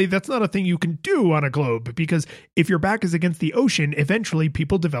normally that's not a thing you can do on a globe, because if your back is against the ocean, eventually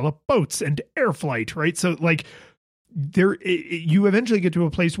people develop boats and air flight, right? So like you eventually get to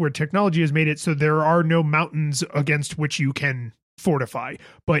a place where technology has made it so there are no mountains against which you can fortify.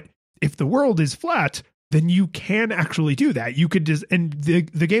 But if the world is flat, then you can actually do that. You could and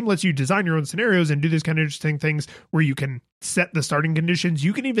the game lets you design your own scenarios and do these kind of interesting things where you can set the starting conditions.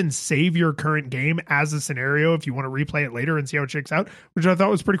 You can even save your current game as a scenario if you want to replay it later and see how it shakes out, which I thought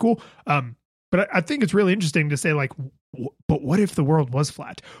was pretty cool. But I think it's really interesting to say, like, but what if the world was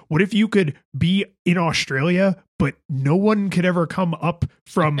flat? What if you could be in Australia, but no one could ever come up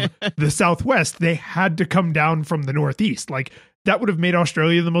from the southwest? They had to come down from the northeast. Like, that would have made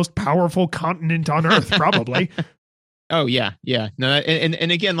Australia the most powerful continent on Earth, probably. Oh, yeah. Yeah. No,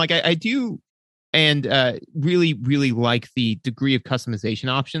 and again, like I do and really, really like the degree of customization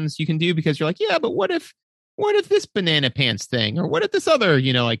options you can do, because you're like, yeah, but what if this banana pants thing, or what if this other,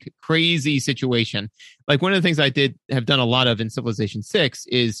 like crazy situation? Like one of the things I have done a lot of in Civilization 6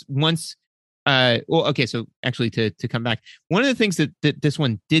 is once, so actually to come back, one of the things that this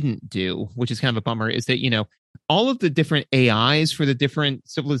one didn't do, which is kind of a bummer, is that, all of the different AIs for the different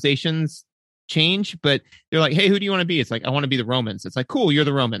civilizations change, but they're like, hey, who do you want to be? It's like, I want to be the Romans. It's like, cool, you're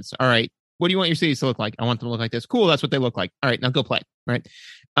the Romans. All right. What do you want your cities to look like? I want them to look like this. Cool, that's what they look like. All right, now go play. Right.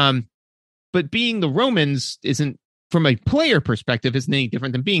 But being the Romans isn't, from a player perspective, isn't any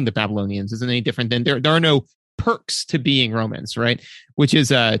different than being the Babylonians, isn't any different than there are no perks to being Romans, right? Which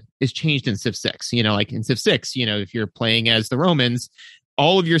is changed in Civ 6. Like in Civ 6, if you're playing as the Romans,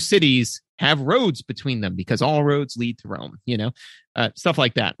 all of your cities have roads between them because all roads lead to Rome, stuff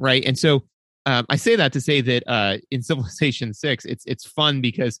like that, right? And so I say that to say that in Civilization 6, it's fun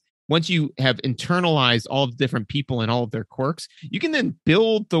because once you have internalized all of the different people and all of their quirks, you can then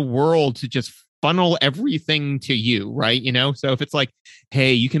build the world to just funnel everything to you, right? So if it's like,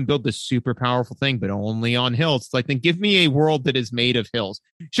 hey, you can build this super powerful thing, but only on hills. It's like, then give me a world that is made of hills.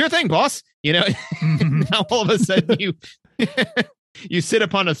 Sure thing, boss. Now all of a sudden you sit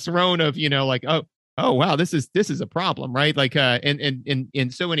upon a throne of, like, oh wow, this is a problem, right? Like,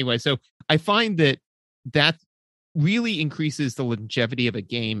 and so anyway, so I find that really increases the longevity of a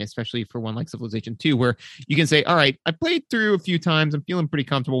game, especially for one like Civilization 2, where you can say, all right, I played through a few times, I'm feeling pretty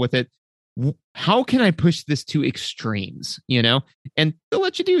comfortable with it. How can I push this to extremes, and they'll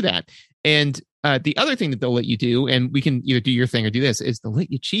let you do that. And the other thing that they'll let you do, and we can either do your thing or do this, is they'll let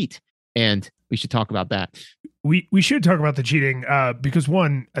you cheat. And we should talk about that. We should talk about the cheating because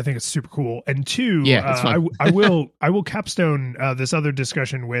one, I think it's super cool, and two, I will capstone this other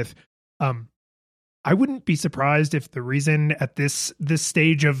discussion with I wouldn't be surprised if the reason at this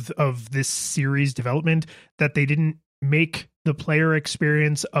stage of this series development that they didn't make the player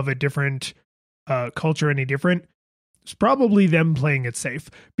experience of a different culture any different is probably them playing it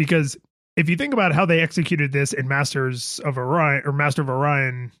safe. Because if you think about how they executed this in Master of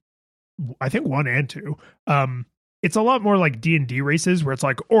Orion, I think 1 and 2, it's a lot more like D&D races where it's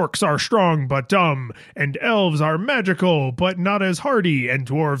like orcs are strong but dumb, and elves are magical but not as hardy, and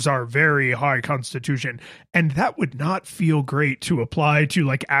dwarves are very high constitution. And that would not feel great to apply to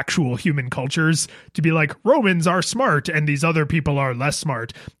like actual human cultures, to be like, Romans are smart and these other people are less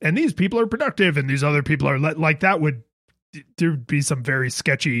smart, and these people are productive and these other people are like that would, there'd be some very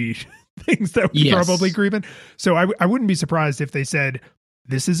sketchy things that would probably creep in. So I wouldn't be surprised if they said,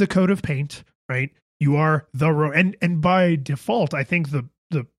 this is a coat of paint, right? You are and by default, I think the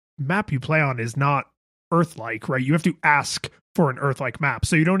map you play on is not Earth-like, right? You have to ask for an Earth-like map,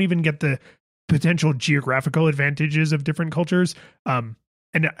 so you don't even get the potential geographical advantages of different cultures. And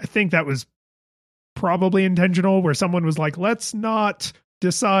I think that was probably intentional, where someone was like, let's not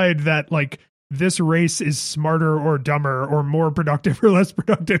decide that like this race is smarter or dumber or more productive or less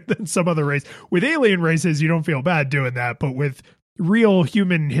productive than some other race. With alien races, you don't feel bad doing that, but with real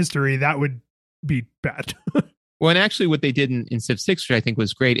human history, that would be bad. Well, and actually what they did in Civ 6, which I think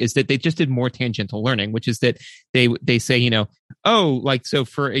was great, is that they just did more tangential learning, which is that they say, like, so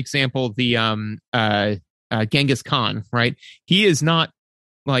for example, the Genghis Khan, right? He is not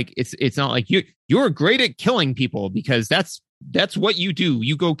like, it's not like you're great at killing people because that's what you do.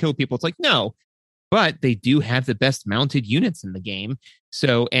 You go kill people. It's like, no, but they do have the best mounted units in the game.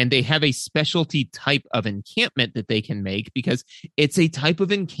 So, and they have a specialty type of encampment that they can make because it's a type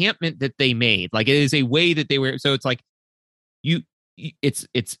of encampment that they made. Like it is a way that they were. So it's like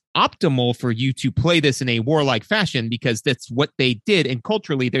it's optimal for you to play this in a warlike fashion because that's what they did. And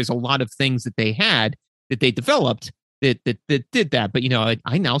culturally, there's a lot of things that they had that they developed that did that. But,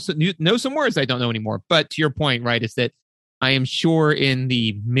 I now know some words I don't know anymore. But to your point, right, is that I am sure in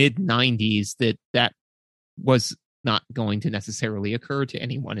the mid 90s that was not going to necessarily occur to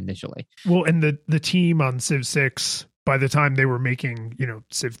anyone initially. Well, and the team on Civ 6, by the time they were making,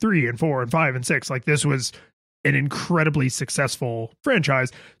 Civ 3 and 4 and 5 and 6, like this was an incredibly successful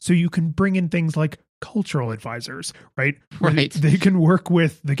franchise. So you can bring in things like cultural advisors, right? Right. They can work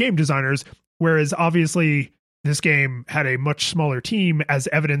with the game designers, whereas obviously this game had a much smaller team, as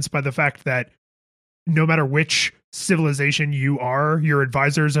evidenced by the fact that no matter which civilization you are, your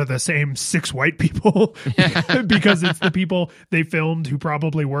advisors are the same 6 white people because it's the people they filmed who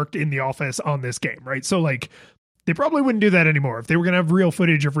probably worked in the office on this game, right? So like they probably wouldn't do that anymore. If they were going to have real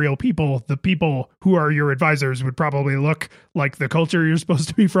footage of real people, the people who are your advisors would probably look like the culture you're supposed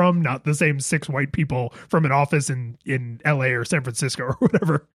to be from, not the same 6 white people from an office in LA or San Francisco or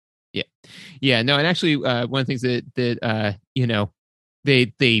whatever. Yeah, no, and actually one of the things that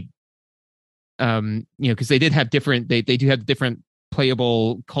they because they did have different, they do have different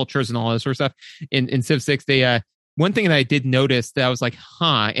playable cultures and all that sort of stuff in Civ 6. They one thing that I did notice that I was like,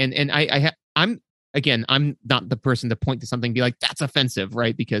 and I'm again, I'm not the person to point to something and be like, that's offensive,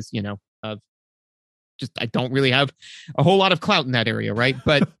 right? Because just I don't really have a whole lot of clout in that area, right?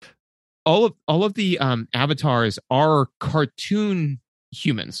 But all of the avatars are cartoon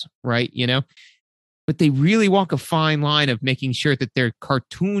humans, right? But they really walk a fine line of making sure that they're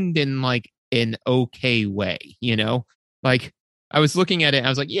cartooned in like an okay way, like I was looking at it, I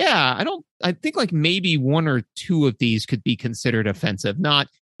was like, yeah, I think like maybe one or two of these could be considered offensive, not,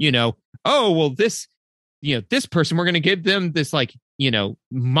 oh, well, this person, we're going to give them this like,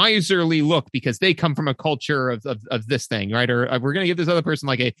 miserly look because they come from a culture of this thing, right? Or we're going to give this other person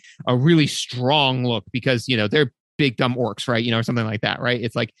like a really strong look because, they're big dumb orcs, right? Or something like that, right?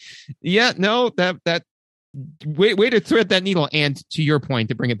 It's like, yeah, no, that way to thread that needle. And to your point,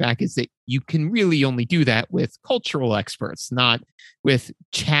 to bring it back, is that you can really only do that with cultural experts, not with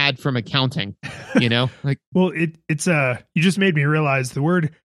Chad from accounting, like, well, it's you just made me realize the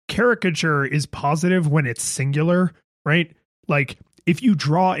word caricature is positive when it's singular, right? Like if you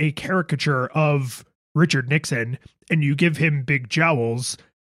draw a caricature of Richard Nixon and you give him big jowls,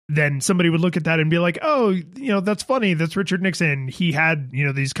 then somebody would look at that and be like, oh, that's funny. That's Richard Nixon. He had,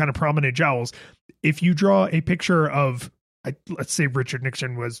 these kind of prominent jowls. If you draw a picture of, let's say Richard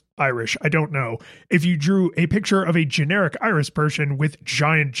Nixon was Irish, I don't know. If you drew a picture of a generic Irish person with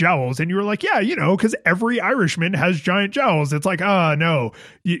giant jowls and you were like, yeah, because every Irishman has giant jowls. It's like, no,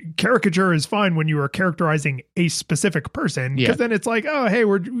 caricature is fine when you are characterizing a specific person, because then it's like, oh, hey,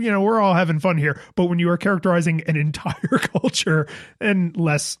 we're all having fun here. But when you are characterizing an entire culture, and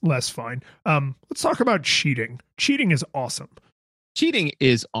less fine. Let's talk about cheating. Cheating is awesome. Cheating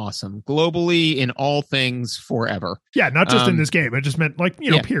is awesome globally in all things forever. Yeah, not just in this game. I just meant like,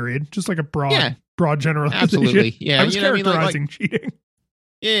 period. Just like a broad generalization. Absolutely. Yeah. I was characterizing cheating.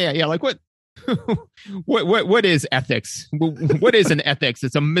 Yeah. Like what is ethics? What is an ethics?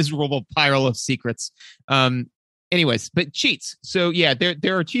 It's a miserable pile of secrets. Anyways, but cheats. So yeah,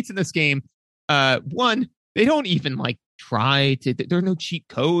 there are cheats in this game. One, they don't even like try to, there are no cheat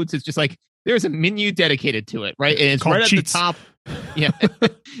codes. It's just like, there's a menu dedicated to it, right? And it's right cheats. At the top. Yeah.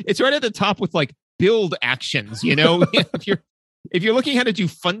 It's right at the top with like build actions, if you're looking how to do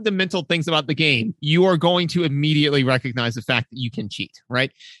fundamental things about the game, you are going to immediately recognize the fact that you can cheat,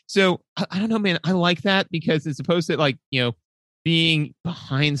 right? So I don't know, man. I like that because as opposed to like, being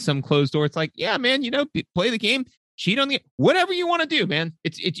behind some closed door, it's like, yeah, man, play the game, cheat on the whatever you want to do, man.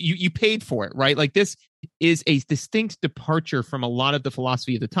 It's you paid for it, right? Like this is a distinct departure from a lot of the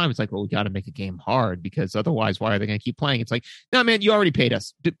philosophy of the time. It's like, well, we got to make a game hard because otherwise, why are they going to keep playing? It's like, no, man, you already paid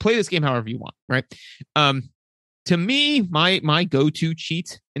us. Play this game however you want, right? To me, my go-to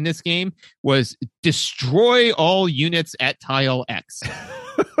cheat in this game was destroy all units at tile X.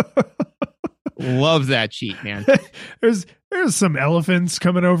 Love that cheat, man. There's some elephants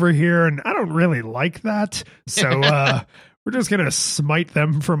coming over here, and I don't really like that. So we're just gonna smite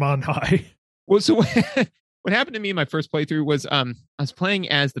them from on high. Well, so what happened to me in my first playthrough was I was playing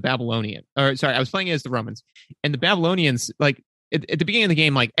as the Babylonian, I was playing as the Romans, and the Babylonians, like at the beginning of the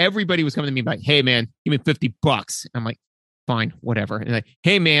game, like everybody was coming to me like, hey man, give me $50. And I'm like, fine, whatever. And like,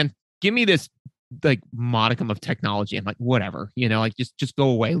 hey man, give me this like modicum of technology. I'm like, whatever, like just go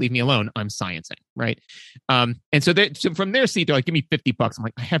away, leave me alone. I'm sciencing, right? And so from their seat, they're like, give me $50. I'm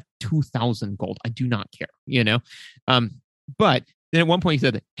like, I have 2,000 gold. I do not care, But then at one point he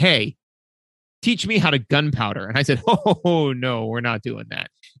said, hey, teach me how to gunpowder. And I said, oh no, we're not doing that.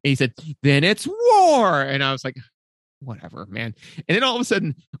 And he said, then it's war. And I was like, whatever, man. And then all of a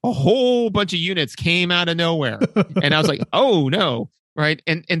sudden, a whole bunch of units came out of nowhere. And I was like, oh no, right?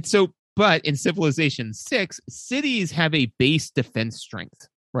 And so, but in Civilization 6, cities have a base defense strength,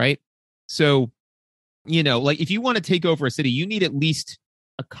 right? So, like if you want to take over a city, you need at least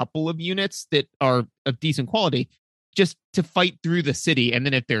a couple of units that are of decent quality just to fight through the city. And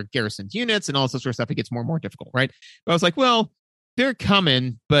then if they're garrisoned units and all this sort of stuff, it gets more and more difficult, right? But I was like, well, they're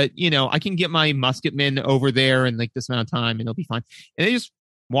coming, but I can get my musketmen over there in like this amount of time and it'll be fine. And they just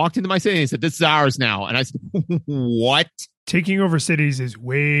walked into my city and said, this is ours now. And I said, what? Taking over cities is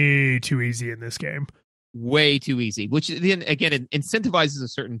way too easy in this game. Way too easy, which then again it incentivizes a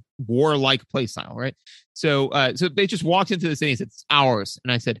certain warlike playstyle, right? So they just walked into the city and said, it's ours.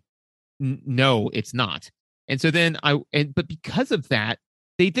 And I said, no, it's not. And so then but because of that,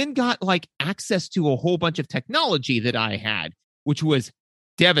 they then got like access to a whole bunch of technology that I had, which was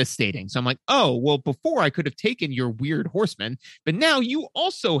devastating. So I'm like, oh, well, before I could have taken your weird horsemen, but now you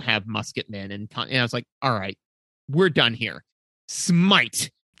also have musketmen. And I was like, all right, we're done here.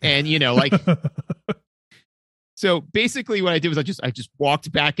 Smite. And, like, so basically what I did was I just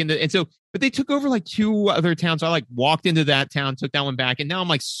walked back but they took over like 2 other towns. So I like walked into that town, took that one back. And now I'm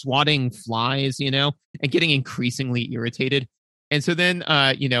like swatting flies, and getting increasingly irritated. And so then,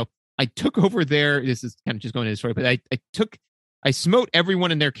 I took over there. This is kind of just going into the story, but I smote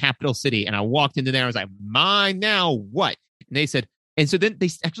everyone in their capital city, and I walked into there. I was like, mine now, what? And they said, and so then they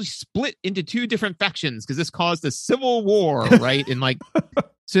actually split into 2 different factions because this caused a civil war, right? And like,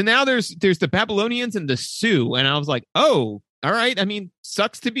 so now there's the Babylonians and the Sioux, and I was like, oh, all right. I mean,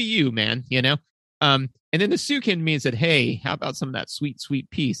 sucks to be you, man. And then the Sioux came to me and said, hey, how about some of that sweet, sweet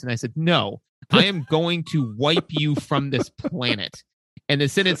peace? And I said, no, I am going to wipe you from this planet. And the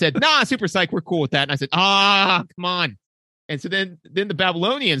Senate said, nah, super psych, we're cool with that. And I said, come on. And so then the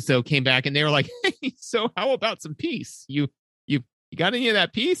Babylonians though came back and they were like, hey, so how about some peace? You got any of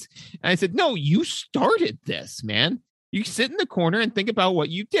that peace? And I said, no, you started this, man. You sit in the corner and think about what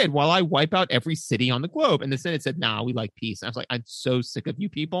you did while I wipe out every city on the globe. And the Senate said, nah, we like peace. And I was like, I'm so sick of you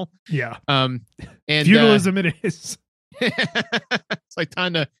people. Yeah. And feudalism it is. It's like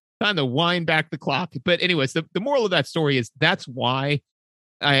time to wind back the clock. But anyways, the moral of that story is that's why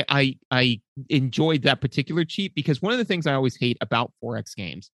I enjoyed that particular cheat, because one of the things I always hate about 4X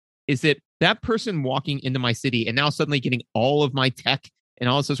games is that person walking into my city and now suddenly getting all of my tech and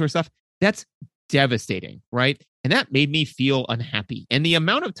all this sort of stuff, that's devastating, right? And that made me feel unhappy. And the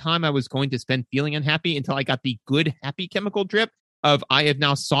amount of time I was going to spend feeling unhappy until I got the good, happy chemical drip of I have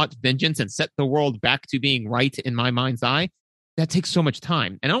now sought vengeance and set the world back to being right in my mind's eye, that takes so much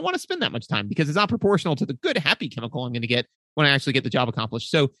time. And I don't want to spend that much time because it's not proportional to the good, happy chemical I'm going to get when I actually get the job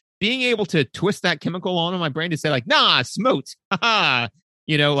accomplished. So being able to twist that chemical on in my brain to say like, nah, smote, haha,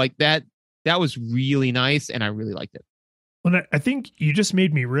 like that was really nice. And I really liked it. Well, I think you just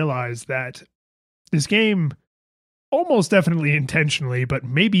made me realize that this game, almost definitely intentionally, but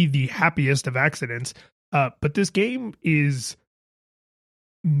maybe the happiest of accidents, but this game is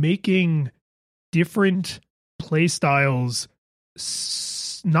making different play styles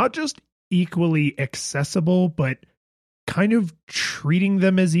not just equally accessible, but kind of treating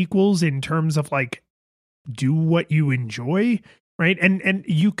them as equals in terms of like, do what you enjoy, right? And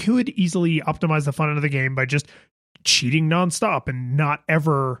you could easily optimize the fun of the game by just cheating nonstop and not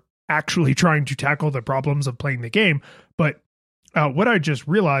ever actually trying to tackle the problems of playing the game. But what I just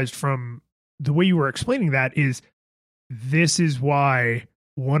realized from the way you were explaining that is this is why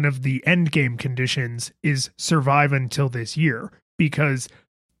one of the end game conditions is survive until this year, because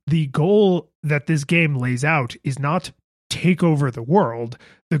the goal that this game lays out is not take over the world.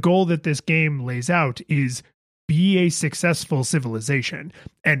 The goal that this game lays out is be a successful civilization.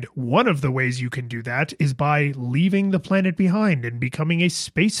 And one of the ways you can do that is by leaving the planet behind and becoming a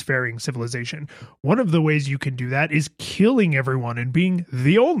spacefaring civilization. One of the ways you can do that is killing everyone and being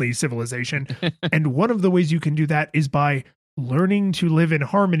the only civilization. And one of the ways you can do that is by learning to live in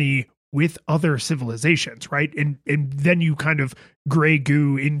harmony with other civilizations, right? And then you kind of gray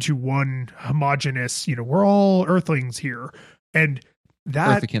goo into one homogenous, we're all Earthlings here. And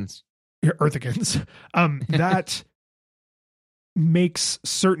that Earthicans, that makes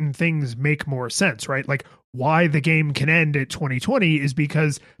certain things make more sense, right? Like why the game can end at 2020 is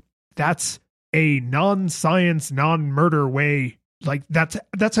because that's a non-science, non-murder way. Like that's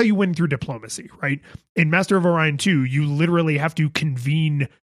how you win through diplomacy, right? In Master of Orion 2, you literally have to convene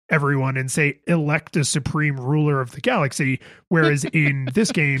everyone and say, elect a supreme ruler of the galaxy. Whereas in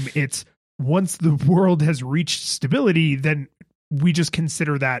this game, it's once the world has reached stability, then we just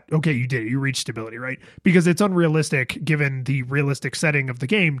consider that, okay, you reached stability, right? Because it's unrealistic, given the realistic setting of the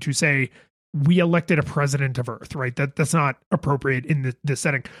game, to say we elected a president of Earth, right? That's not appropriate in this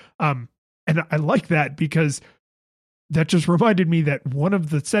setting. And I like that because that just reminded me that one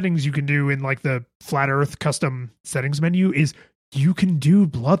of the settings you can do in like the Flat Earth custom settings menu is you can do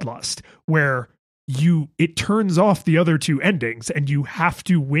Bloodlust, where it turns off the other 2 endings and you have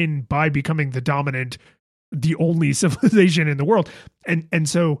to win by becoming the dominant, the only civilization in the world. And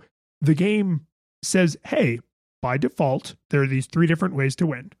so the game says, hey, by default, there are these 3 different ways to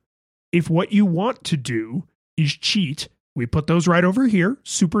win. If what you want to do is cheat, we put those right over here,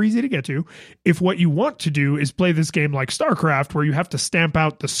 super easy to get to. If what you want to do is play this game like StarCraft, where you have to stamp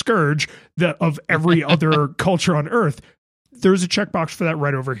out the scourge of every other culture on Earth, there's a checkbox for that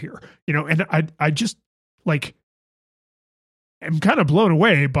right over here. And I just like, I'm kind of blown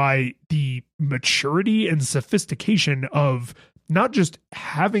away by the maturity and sophistication of not just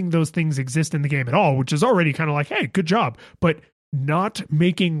having those things exist in the game at all, which is already kind of like, hey, good job, but not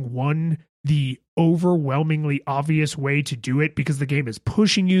making one the overwhelmingly obvious way to do it because the game is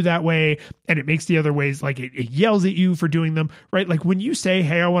pushing you that way, and it makes the other ways like it yells at you for doing them, right? Like when you say,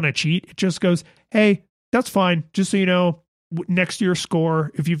 hey, I want to cheat, it just goes, hey, that's fine. Just so you know, next to your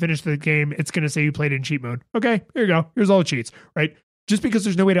score, if you finish the game, it's going to say you played in cheat mode. Okay, here you go. Here's all the cheats, right? Just because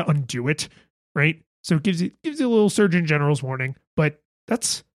there's no way to undo it, right? So it gives you a little Surgeon General's warning, but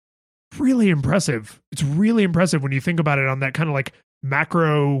that's really impressive. It's really impressive when you think about it on that kind of like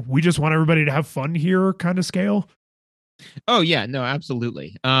macro, we just want everybody to have fun here kind of scale. Oh yeah, no,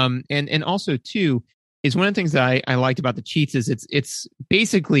 absolutely. And also too is one of the things that I liked about the cheats is it's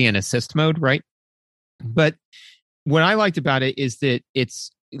basically an assist mode, right? But what I liked about it is that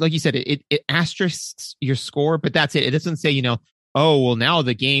it's like you said, it asterisks your score, but that's it. It doesn't say, you know, oh, well, now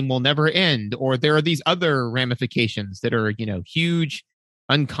the game will never end, or there are these other ramifications that are, you know, huge,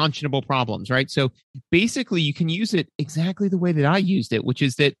 unconscionable problems, right? So basically, you can use it exactly the way that I used it, which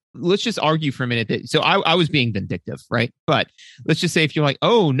is that let's just argue for a minute that so I was being vindictive, right? But let's just say if you're like,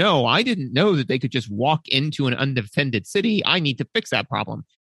 oh, no, I didn't know that they could just walk into an undefended city. I need to fix that problem.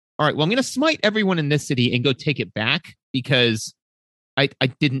 All right, well, I'm going to smite everyone in this city and go take it back because I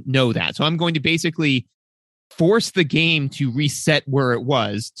didn't know that. So I'm going to basically force the game to reset where it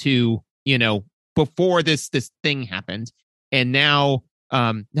was to, you know, before this thing happened. And now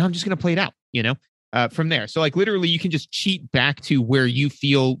I'm just going to play it out, you know, from there. So like literally you can just cheat back to where you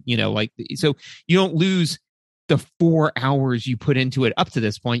feel, you know, like, so you don't lose the 4 hours you put into it up to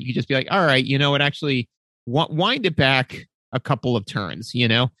this point. You can just be like, all right, you know what, actually wind it back a couple of turns, you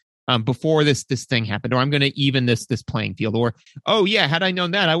know, before this thing happened, or I'm going to even this playing field, or, oh yeah, had I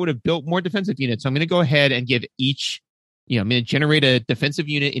known that, I would have built more defensive units. So I'm going to go ahead and give each, you know, I'm going to generate a defensive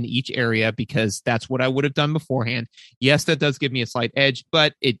unit in each area because that's what I would have done beforehand. Yes, that does give me a slight edge,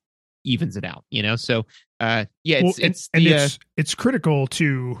 but it evens it out, you know? So, yeah, it's critical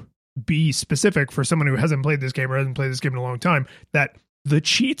to be specific for someone who hasn't played this game or hasn't played this game in a long time, that the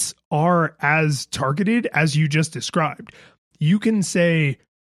cheats are as targeted as you just described. You can say,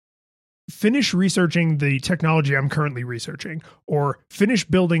 finish researching the technology I'm currently researching, or finish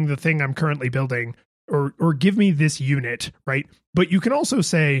building the thing I'm currently building, or give me this unit, right? But you can also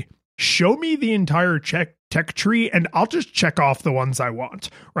say, show me the entire tech tree and I'll just check off the ones I want,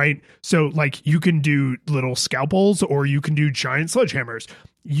 right? So like you can do little scalpels or you can do giant sledgehammers.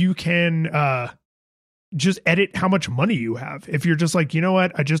 You can just edit how much money you have. If you're just like, you know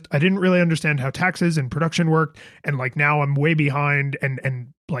what, I didn't really understand how taxes and production worked, and like now I'm way behind,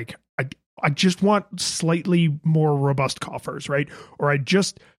 and like I just want slightly more robust coffers, right? Or I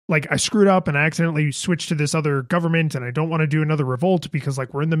screwed up and I accidentally switched to this other government and I don't want to do another revolt because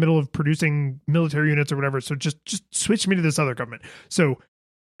like we're in the middle of producing military units or whatever. So just switch me to this other government. So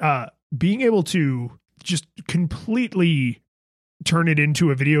being able to just completely turn it into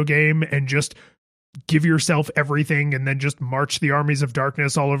a video game and just give yourself everything and then just march the armies of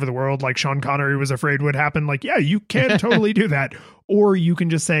darkness all over the world like Sean Connery was afraid would happen. Like, yeah, you can totally do that. Or you can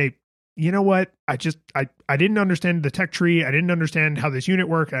just say, you know what? I didn't understand the tech tree. I didn't understand how this unit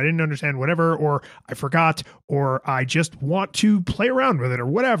worked. I didn't understand whatever, or I forgot, or I just want to play around with it or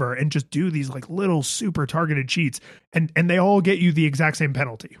whatever, and just do these like little super targeted cheats. And they all get you the exact same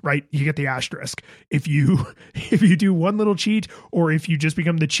penalty, right? You get the asterisk. If you do one little cheat, or if you just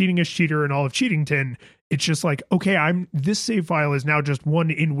become the cheatingest cheater in all of Cheatington, it's just like, okay, this save file is now just one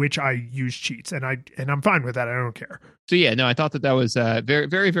in which I use cheats, and I'm fine with that. I don't care. So yeah, no, I thought that was very,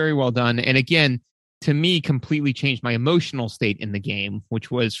 very, very well done. And again, to me, completely changed my emotional state in the game,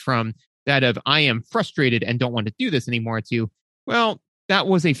 which was from that of I am frustrated and don't want to do this anymore to, well, that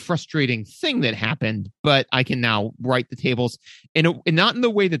was a frustrating thing that happened, but I can now write the tables and not in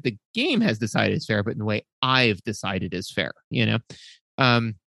the way that the game has decided is fair, but in the way I've decided is fair, you know?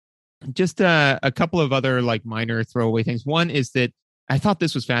 Just a couple of other like minor throwaway things. One is that I thought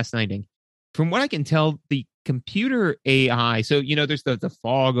this was fascinating. From what I can tell, the computer AI, so, you know, there's the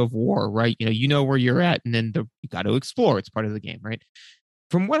fog of war, right? You know where you're at, and then you got to explore. It's part of the game, right?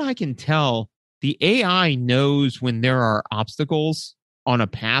 From what I can tell, the AI knows when there are obstacles on a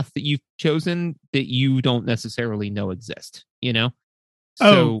path that you've chosen that you don't necessarily know exist, you know?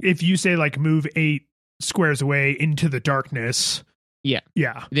 So if you say like move 8 squares away into the darkness. Yeah.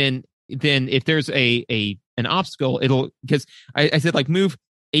 Then if there's an obstacle, because I said like move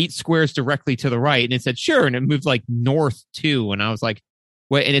 8 squares directly to the right, and it said sure, and it moved like north too, and I was like,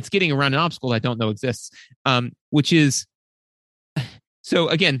 wait, and it's getting around an obstacle I don't know exists, which is so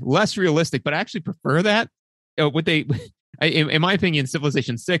again less realistic, but I actually prefer that. What they, in my opinion,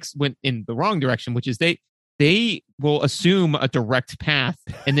 Civilization 6 went in the wrong direction, which is they will assume a direct path,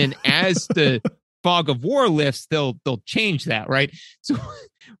 and then as the Fog of War lifts, they'll change that, right? So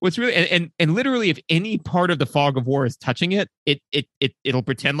what's really and literally, if any part of the Fog of War is touching it, it'll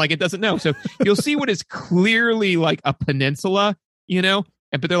pretend like it doesn't know. So you'll see what is clearly like a peninsula,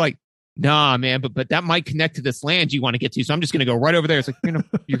 but they're like, nah, man, but that might connect to this land you want to get to. So I'm just going to go right over there. It's like,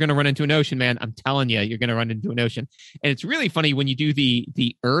 you're going to run into an ocean, man. I'm telling you, you're going to run into an ocean. And it's really funny when you do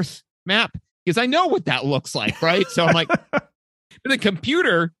the Earth map, because I know what that looks like, right? So I'm like, the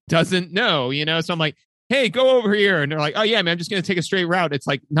computer doesn't know, So I'm like, hey, go over here. And they're like, oh, yeah, man, I'm just going to take a straight route. It's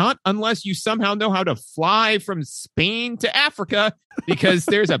like, not unless you somehow know how to fly from Spain to Africa, because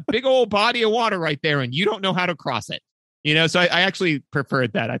there's a big old body of water right there and you don't know how to cross it. So I actually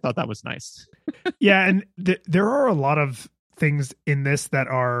preferred that. I thought that was nice. Yeah, and there are a lot of things in this that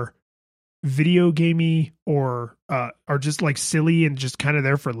are video gamey or are just like silly and just kind of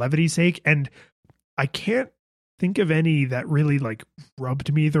there for levity's sake. And I can't think of any that really like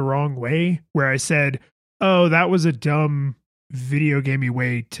rubbed me the wrong way, where I said, oh, that was a dumb video gamey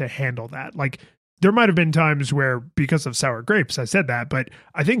way to handle that. Like, there might have been times where, because of Sour Grapes, I said that, but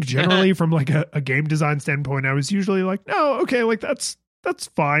I think generally from like a game design standpoint, I was usually like, no, okay, like that's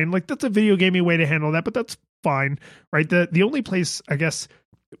fine. Like, that's a video gamey way to handle that, but that's fine, right? The only place, I guess,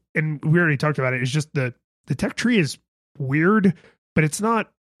 and we already talked about it, is just the tech tree is weird, but it's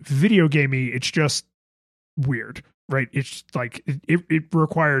not video gamey. It's just weird, right? It's like it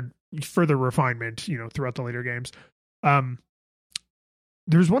required further refinement, throughout the later games.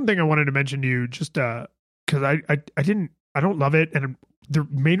 There's one thing I wanted to mention to you, just because I don't love it, and the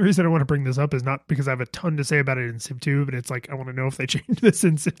main reason I want to bring this up is not because I have a ton to say about it in Civ 2, but it's like I want to know if they changed this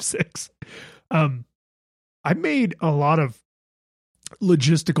in Civ 6. I made a lot of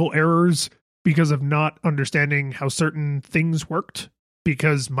logistical errors because of not understanding how certain things worked,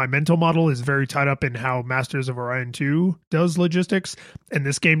 because my mental model is very tied up in how Masters of Orion 2 does logistics, and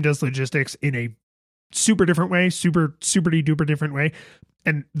this game does logistics in a super different way, super duper different way.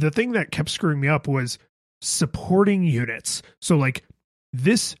 And the thing that kept screwing me up was supporting units. So like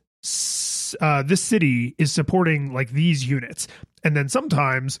this city is supporting like these units, and then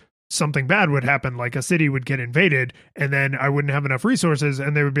sometimes something bad would happen, like a city would get invaded, and then I wouldn't have enough resources,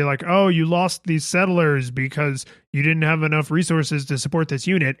 and they would be like, oh, you lost these settlers because you didn't have enough resources to support this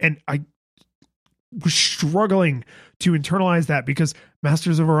unit. And I was struggling to internalize that, because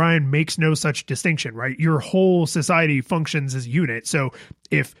Masters of Orion makes no such distinction, right? Your whole society functions as a unit. So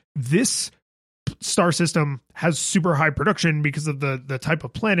if this star system has super high production because of the type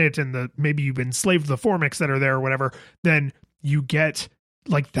of planet and maybe you've enslaved the Formics that are there or whatever, then you get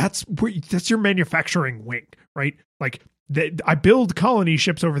like, that's your manufacturing wing, right? Like I build colony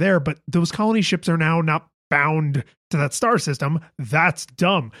ships over there, but those colony ships are now not bound to that star system. That's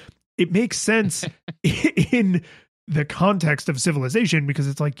dumb. It makes sense in the context of civilization, because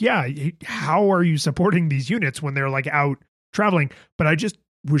it's like, yeah, how are you supporting these units when they're like out traveling? But I just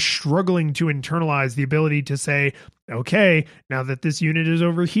was struggling to internalize the ability to say, okay, now that this unit is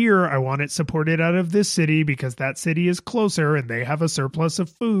over here, I want it supported out of this city because that city is closer and they have a surplus of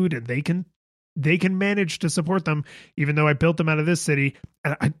food and they can manage to support them, even though I built them out of this city.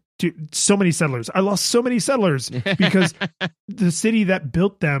 And so many settlers. I lost so many settlers because the city that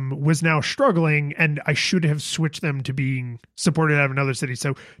built them was now struggling, and I should have switched them to being supported out of another city.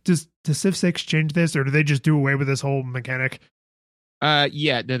 So does Civ 6 change this, or do they just do away with this whole mechanic?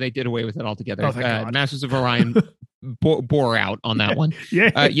 Yeah, they did away with it altogether. Oh, thank God. Masters of Orion bore out on that one.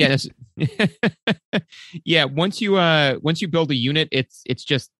 Yeah. Yes. Yeah. Once you build a unit, it's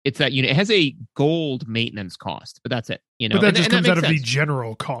that unit. It has a gold maintenance cost, but that's it. But that just comes out of sense. the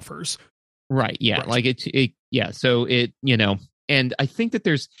general coffers, right? Yeah. Right. Like yeah. So and I think that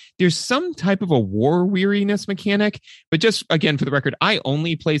there's some type of a war weariness mechanic, but just again, for the record, I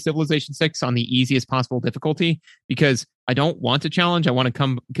only play Civilization 6 on the easiest possible difficulty because I don't want to challenge. I want to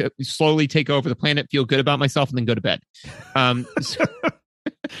come slowly take over the planet, feel good about myself, and then go to bed.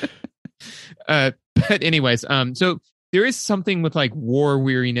 But anyways, so there is something with like war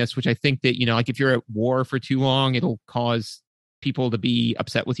weariness, which I think that, like if you're at war for too long, it'll cause people to be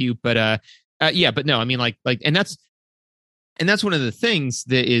upset with you. But yeah, but no, I mean like, and that's one of the things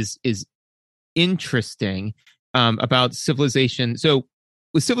that is interesting about Civilization. So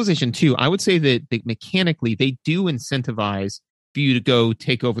with Civilization 2, I would say that mechanically they do incentivize for you to go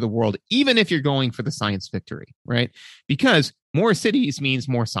take over the world, even if you're going for the science victory, right? Because more cities means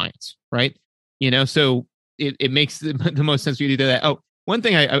more science, right? So it makes the most sense for you to do that. Oh, one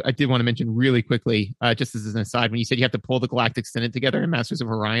thing I did want to mention really quickly, just as an aside, when you said you have to pull the Galactic Senate together in Masters of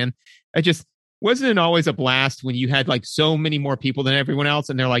Orion, wasn't it always a blast when you had like so many more people than everyone else,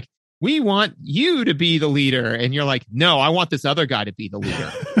 and they're like, we want you to be the leader, and you're like, no, I want this other guy to be the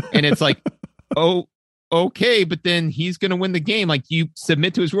leader. And it's like, oh, okay, but then he's going to win the game. Like, you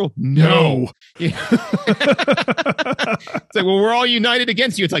submit to his rule. No. Yeah. It's like, well, we're all united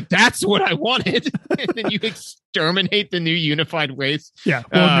against you. It's like, that's what I wanted. And then you exterminate the new unified race. Yeah.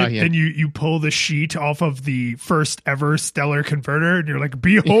 Well, and you pull the sheet off of the first ever stellar converter, and you're like,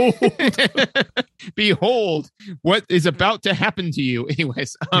 behold. Behold what is about to happen to you.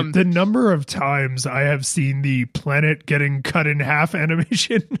 Anyways. The number of times I have seen the planet getting cut in half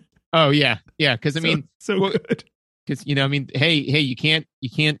animation. Oh, yeah. Yeah. Because, I mean, good. Because, I mean, hey, you can't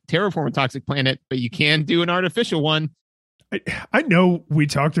terraform a toxic planet, but you can do an artificial one. I know we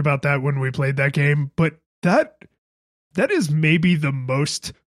talked about that when we played that game, but that is maybe the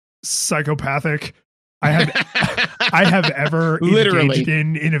most psychopathic I have ever engaged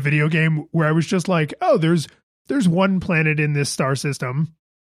in a video game, where I was just like, oh, there's one planet in this star system,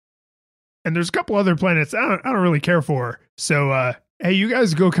 and there's a couple other planets I don't really care for. So, hey, you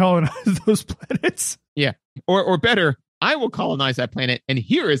guys go colonize those planets. Yeah. Or better, I will colonize that planet, and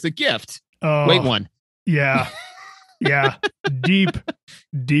here is a gift. Wait one. Yeah. Yeah.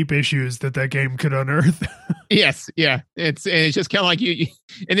 deep issues that game could unearth. Yes. Yeah. It's just kind of like you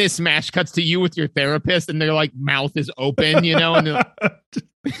and then Smash cuts to you with your therapist, and their like mouth is open, and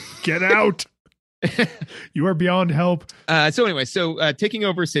get out. You are beyond help. So anyway, taking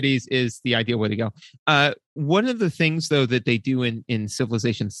over cities is the ideal way to go. One of the things, though, that they do in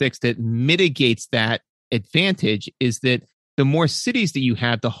Civilization 6 that mitigates that advantage is that the more cities that you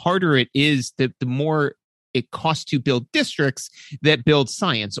have, the harder it is, the more it costs to build districts that build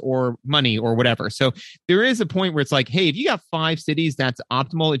science or money or whatever. So there is a point where it's like, hey, if you got 5 cities, that's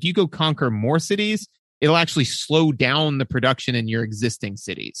optimal. If you go conquer more cities, it'll actually slow down the production in your existing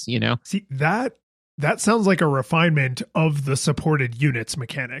cities, See, that sounds like a refinement of the supported units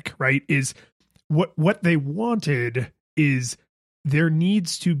mechanic, right? Is what they wanted is there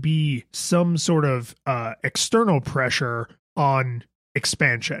needs to be some sort of external pressure on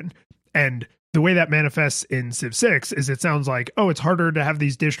expansion. And the way that manifests in Civ 6 is it sounds like, oh, it's harder to have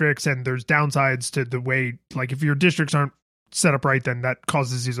these districts, and there's downsides to the way, like, if your districts aren't set up right, then that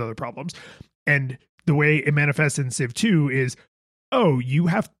causes these other problems. And the way it manifests in Civ 2 is, oh, you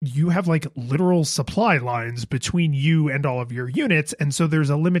have like literal supply lines between you and all of your units, and so there's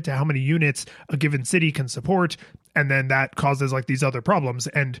a limit to how many units a given city can support, and then that causes like these other problems.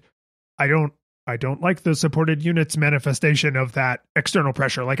 And I don't like the supported units manifestation of that external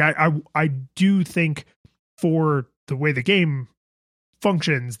pressure. Like I do think for the way the game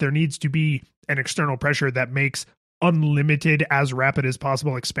functions, there needs to be an external pressure that makes unlimited, as rapid as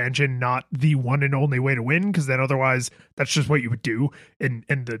possible expansion not the one and only way to win, because then otherwise that's just what you would do. And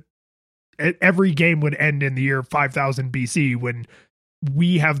every game would end in the year 5000 BC when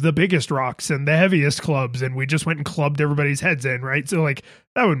we have the biggest rocks and the heaviest clubs, and we just went and clubbed everybody's heads in, right? So like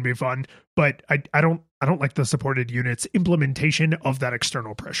that wouldn't be fun. But I don't like the supported units implementation of that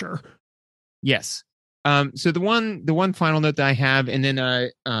external pressure. Yes. So the one final note that I have, and then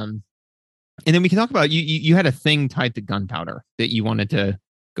we can talk about you had a thing tied to gunpowder that you wanted to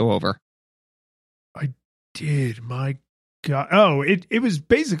go over. I did. My God. Oh, it was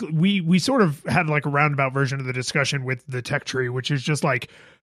basically we sort of had like a roundabout version of the discussion with the tech tree, which is just like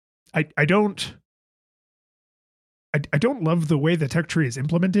I don't love the way the tech tree is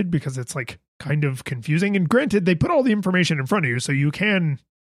implemented, because it's like kind of confusing. And granted, they put all the information in front of you, so you can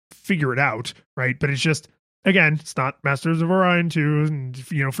figure it out, right? But it's just, again, it's not Masters of Orion 2, and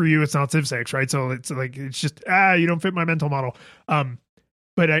for you, it's not Civ 6, right? So it's like, it's just, you don't fit my mental model.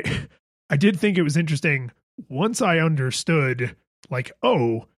 But I did think it was interesting once I understood, like,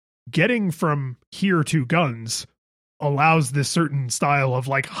 oh, getting from here to guns allows this certain style of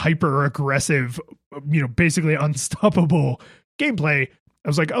like hyper aggressive, basically unstoppable gameplay. I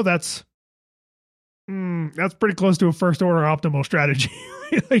was like, oh, that's pretty close to a first order optimal strategy.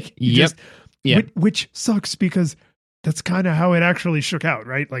 Like, which sucks, because that's kind of how it actually shook out,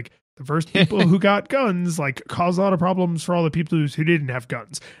 right? Like the first people who got guns like caused a lot of problems for all the people who didn't have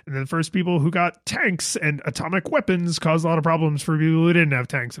guns, and then the first people who got tanks and atomic weapons caused a lot of problems for people who didn't have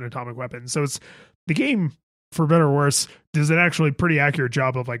tanks and atomic weapons. So it's the game, for better or worse, does an actually pretty accurate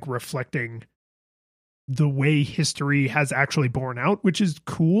job of like reflecting the way history has actually borne out, which is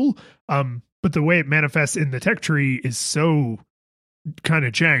cool. But the way it manifests in the tech tree is so kind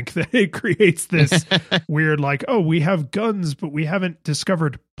of jank that it creates this weird, like, oh, we have guns, but we haven't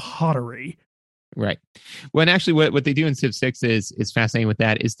discovered pottery. Right. Well, and actually what they do in Civ 6 is fascinating with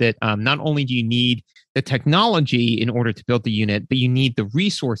that, is that not only do you need the technology in order to build the unit, but you need the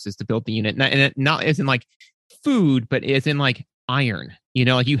resources to build the unit. And not as in like food, but as in like iron.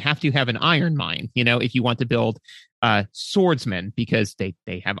 Like you have to have an iron mine, if you want to build swordsmen because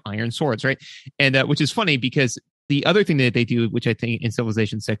they have iron swords, right? And which is funny because the other thing that they do, which I think in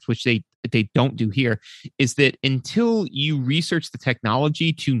Civilization 6, which they don't do here, is that until you research the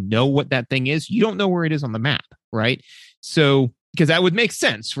technology to know what that thing is, you don't know where it is on the map, right? So, because that would make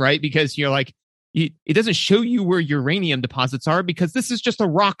sense, right? Because you're like, it doesn't show you where uranium deposits are because this is just a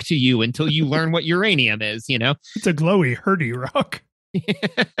rock to you until you learn what uranium is, you know? It's a glowy, herdy rock.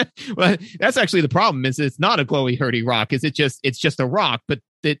 Well, that's actually the problem. Is it's not a glowy, herdy rock. It's just a rock, but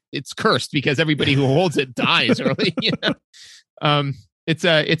it's cursed because everybody who holds it dies early. You know,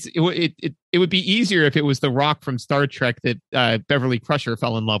 it would be easier if it was the rock from Star Trek that Beverly Crusher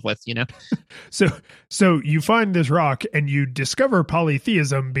fell in love with. You know, so you find this rock and you discover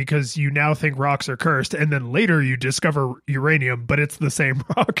polytheism because you now think rocks are cursed, and then later you discover uranium, but it's the same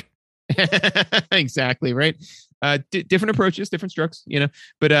rock. Exactly right. Different approaches, different strokes, you know.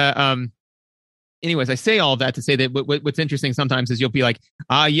 But anyways, I say all that to say that what's interesting sometimes is you'll be like,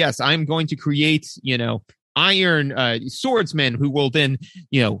 yes, I'm going to create, you know, iron swordsmen who will then,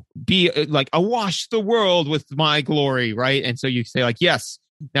 you know, be like awash the world with my glory, right? And so you say like, yes,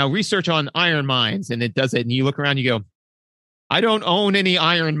 now research on iron mines, and it does it, and you look around, you go, I don't own any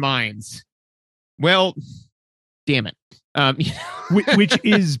iron mines. Well, damn it. Which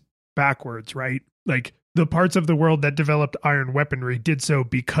is backwards, right? Like the parts of the world that developed iron weaponry did so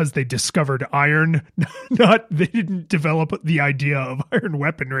because they discovered iron, not they didn't develop the idea of iron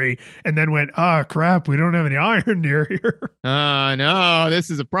weaponry and then went, crap, we don't have any iron near here. No, this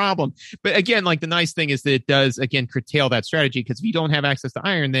is a problem. But again, like the nice thing is that it does, again, curtail that strategy, because if you don't have access to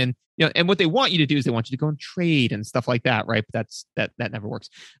iron, then, you know, and what they want you to do is they want you to go and trade and stuff like that, right? But that never works.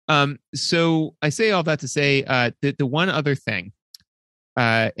 So I say all that to say the one other thing,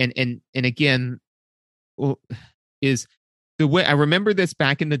 and again, is the way I remember this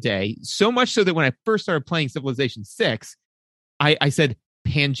back in the day, so much so that when I first started playing Civilization 6, I said,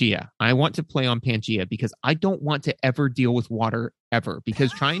 Pangea. I want to play on Pangea because I don't want to ever deal with water ever,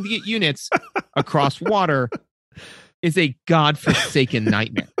 because trying to get units across water is a godforsaken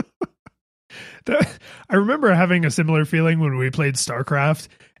nightmare. I remember having a similar feeling when we played StarCraft.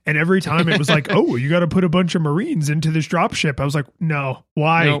 And every time it was like, oh, you got to put a bunch of Marines into this dropship. I was like, no,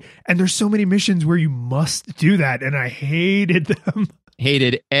 why? Nope. And there's so many missions where you must do that. And I hated them.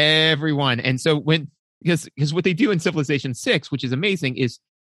 Hated everyone. And so because what they do in Civilization 6, which is amazing, is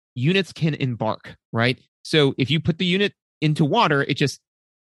units can embark, right? So if you put the unit into water, it just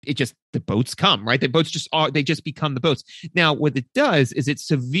the boats come, right? The boats just become the boats. Now, what it does is it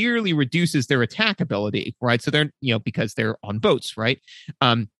severely reduces their attack ability, right? So they're, you know, because they're on boats, right?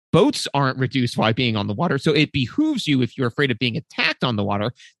 Boats aren't reduced by being on the water. So it behooves you, if you're afraid of being attacked on the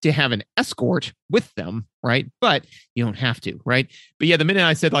water, to have an escort with them, right? But you don't have to, right? But yeah, the minute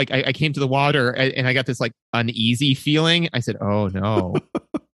I said, like, I came to the water and I got this like uneasy feeling, I said, oh no,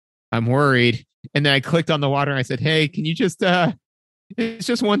 I'm worried. And then I clicked on the water and I said, hey, can you just, it's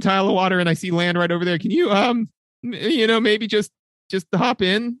just one tile of water and I see land right over there. Can you, you know, maybe just hop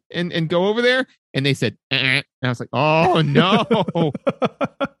in and go over there? And they said, and I was like, oh no,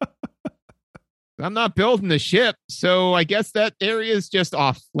 I'm not building the ship. So I guess that area is just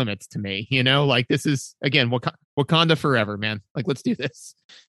off limits to me. You know, like this is, again, Wakanda forever, man. Like, let's do this.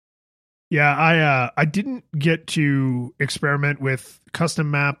 Yeah, I didn't get to experiment with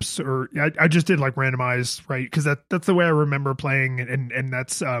custom maps, or I just did like randomized, right? Because that's the way I remember playing, and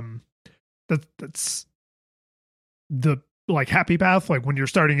that's the like happy path. Like when you're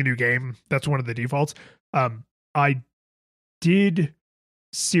starting a new game, that's one of the defaults. I did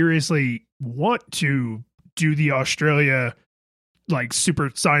seriously want to do the Australia like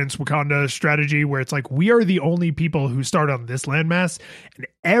super science Wakanda strategy where it's like, we are the only people who start on this landmass and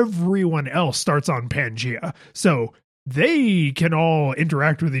everyone else starts on Pangea. So they can all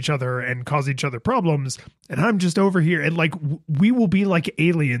interact with each other and cause each other problems. And I'm just over here, and like, we will be like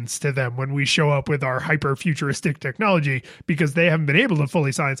aliens to them when we show up with our hyper futuristic technology because they haven't been able to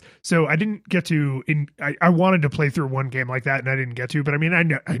fully science. So I didn't get to, I wanted to play through one game like that and I didn't get to, but I mean, I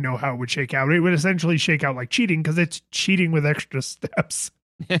know how it would shake out. It would essentially shake out like cheating because it's cheating with extra steps.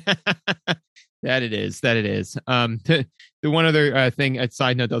 That it is. The one other thing, a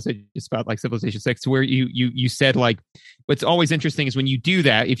side note, I'll say just about like Civilization 6, where you said like, what's always interesting is when you do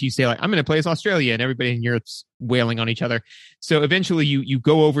that, if you say like, I'm going to play as Australia, and everybody in Europe's wailing on each other. So eventually you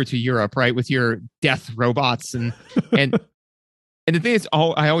go over to Europe, right, with your death robots and the thing is,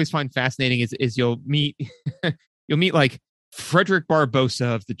 I always find fascinating is you'll meet like Frederick Barbarossa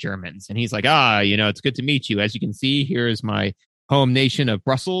of the Germans, and he's like, you know, it's good to meet you. As you can see, here's my home nation of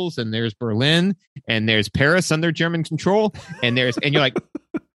Brussels, and there's Berlin, and there's Paris under German control, and you're like,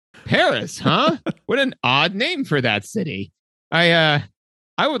 Paris, huh? What an odd name for that city. I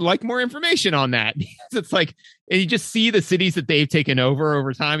would like more information on that. Because it's like, and you just see the cities that they've taken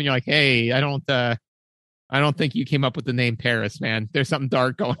over time, and you're like, hey, I don't think you came up with the name Paris, man. There's something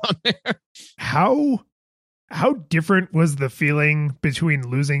dark going on there. How different was the feeling between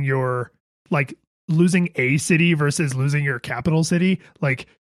losing a city versus losing your capital city? Like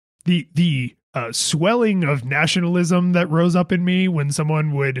the swelling of nationalism that rose up in me when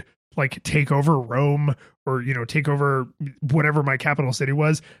someone would like take over Rome or, take over whatever my capital city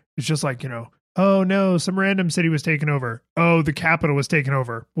was. It's just like, oh no, some random city was taken over. Oh, the capital was taken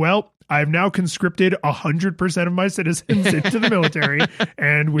over. Well, I've now conscripted 100% of my citizens into the military,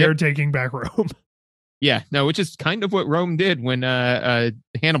 and we are taking back Rome. Yeah, no, which is kind of what Rome did when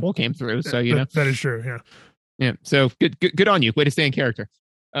Hannibal came through. So that is true. Yeah, yeah. So good on you. Way to stay in character.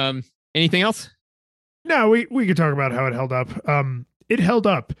 Anything else? No, we could talk about how it held up. It held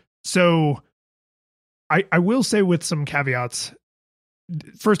up. So I will say with some caveats.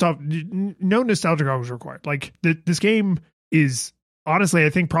 First off, no nostalgia goggles required. Like this game is honestly, I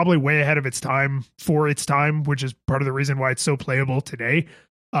think probably way ahead of its time for its time, which is part of the reason why it's so playable today.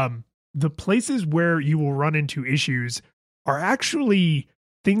 The places where you will run into issues are actually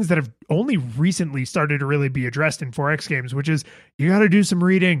things that have only recently started to really be addressed in 4X games, which is you got to do some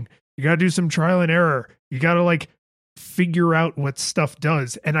reading. You got to do some trial and error. You got to like figure out what stuff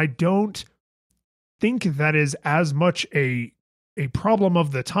does. And I don't think that is as much a problem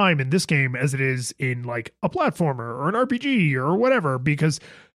of the time in this game as it is in like a platformer or an RPG or whatever, because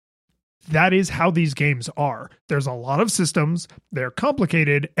that is how these games are. There's a lot of systems, they're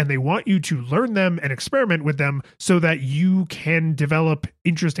complicated, and they want you to learn them and experiment with them so that you can develop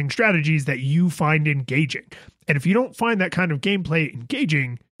interesting strategies that you find engaging. And if you don't find that kind of gameplay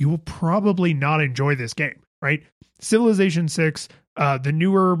engaging, you will probably not enjoy this game, right? Civilization 6, the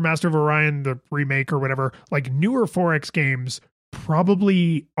newer Master of Orion, the remake or whatever, like newer 4X games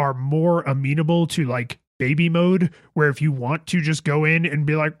probably are more amenable to like baby mode, where if you want to just go in and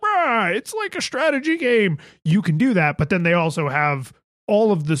be like, it's like a strategy game, you can do that. But then they also have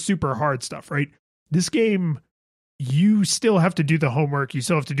all of the super hard stuff, right? This game, you still have to do the homework. You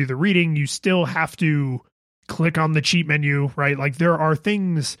still have to do the reading. You still have to click on the cheat menu, right? Like there are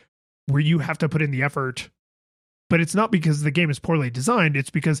things where you have to put in the effort, but it's not because the game is poorly designed.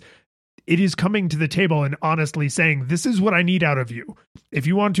 It's because it is coming to the table and honestly saying, this is what I need out of you. If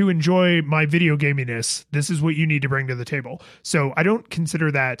you want to enjoy my video gaminess, this is what you need to bring to the table. So I don't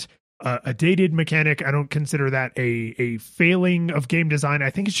consider that a dated mechanic. I don't consider that a failing of game design. I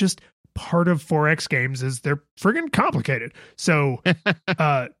think it's just part of 4X games is they're friggin' complicated. So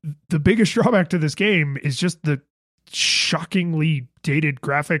the biggest drawback to this game is just the shockingly dated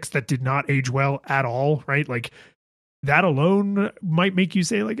graphics that did not age well at all, right? Like that alone might make you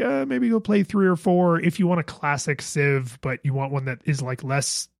say like, maybe go play 3 or 4 if you want a classic Civ, but you want one that is like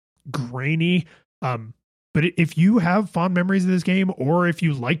less grainy. But if you have fond memories of this game, or if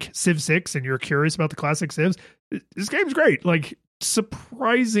you like Civ 6 and you're curious about the classic Civs, this game's great. Like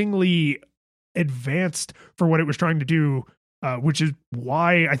surprisingly advanced for what it was trying to do, which is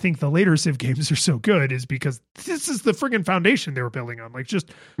why I think the later Civ games are so good, is because this is the friggin' foundation they were building on. Like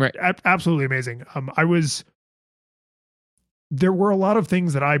just right. Absolutely amazing. There were a lot of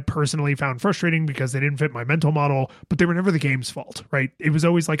things that I personally found frustrating because they didn't fit my mental model, but they were never the game's fault, right? It was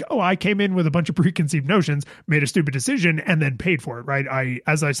always like, oh, I came in with a bunch of preconceived notions, made a stupid decision, and then paid for it, right?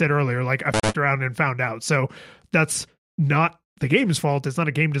 As I said earlier, like I fucked around and found out. So that's not the game's fault. It's not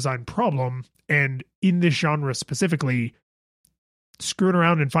a game design problem. And in this genre specifically, screwing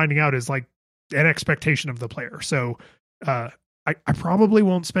around and finding out is like an expectation of the player. So I probably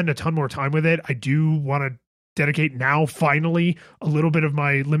won't spend a ton more time with it. I do want to dedicate now finally a little bit of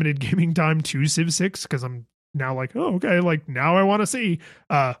my limited gaming time to Civ 6 because I'm now like, oh, okay, like now I want to see.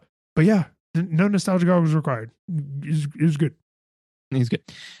 But yeah, no nostalgia goggles required. It was good. He's good.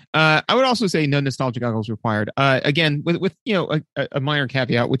 I would also say no nostalgia goggles required. Again, with a minor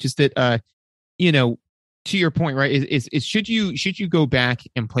caveat, which is that to your point, right? Is should you go back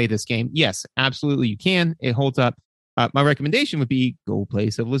and play this game? Yes, absolutely, you can. It holds up. My recommendation would be go play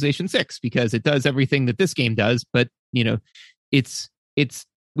Civilization 6 because it does everything that this game does, but it's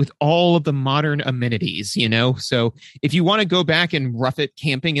with all of the modern amenities, So if you want to go back and rough it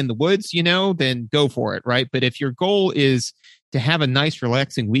camping in the woods, then go for it, right? But if your goal is to have a nice,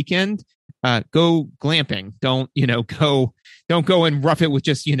 relaxing weekend, go glamping. Don't go and rough it with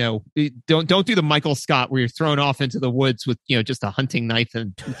just, don't do the Michael Scott where you're thrown off into the woods with, just a hunting knife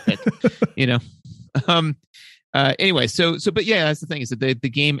and toothpick, Anyway, but yeah, that's the thing, is that the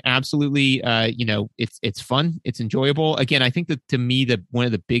game absolutely, it's fun, it's enjoyable. Again, I think that to me, one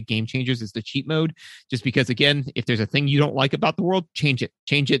of the big game changers is the cheat mode, just because, again, if there's a thing you don't like about the world, change it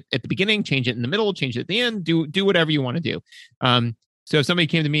at the beginning, change it in the middle, change it at the end, do whatever you want to do. So if somebody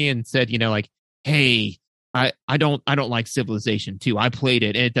came to me and said, like, hey, I don't like Civilization 2, I played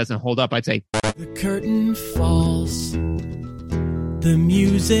it and it doesn't hold up, I'd say, the curtain falls, the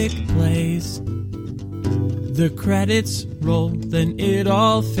music plays, the credits roll, then it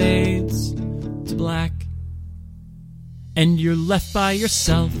all fades to black, and you're left by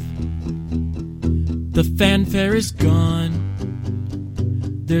yourself. The fanfare is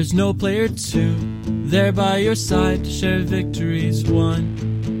gone, there's no player 2 there by your side to share victories won.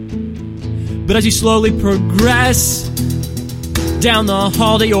 But as you slowly progress down the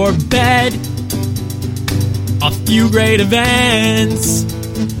hall to your bed, a few great events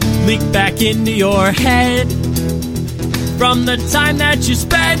leak back into your head from the time that you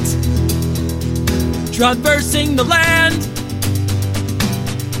spent traversing the land,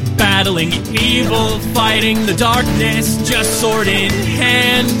 battling evil, fighting the darkness, just sword in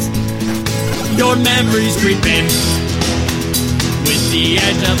hand. Your memories creep in with the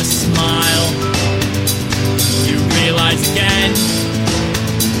edge of a smile. You realize again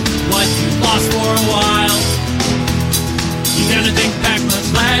what you lost for a while. You're gonna think back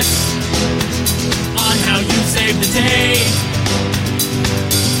much less on how you saved the day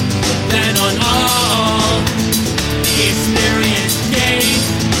than on all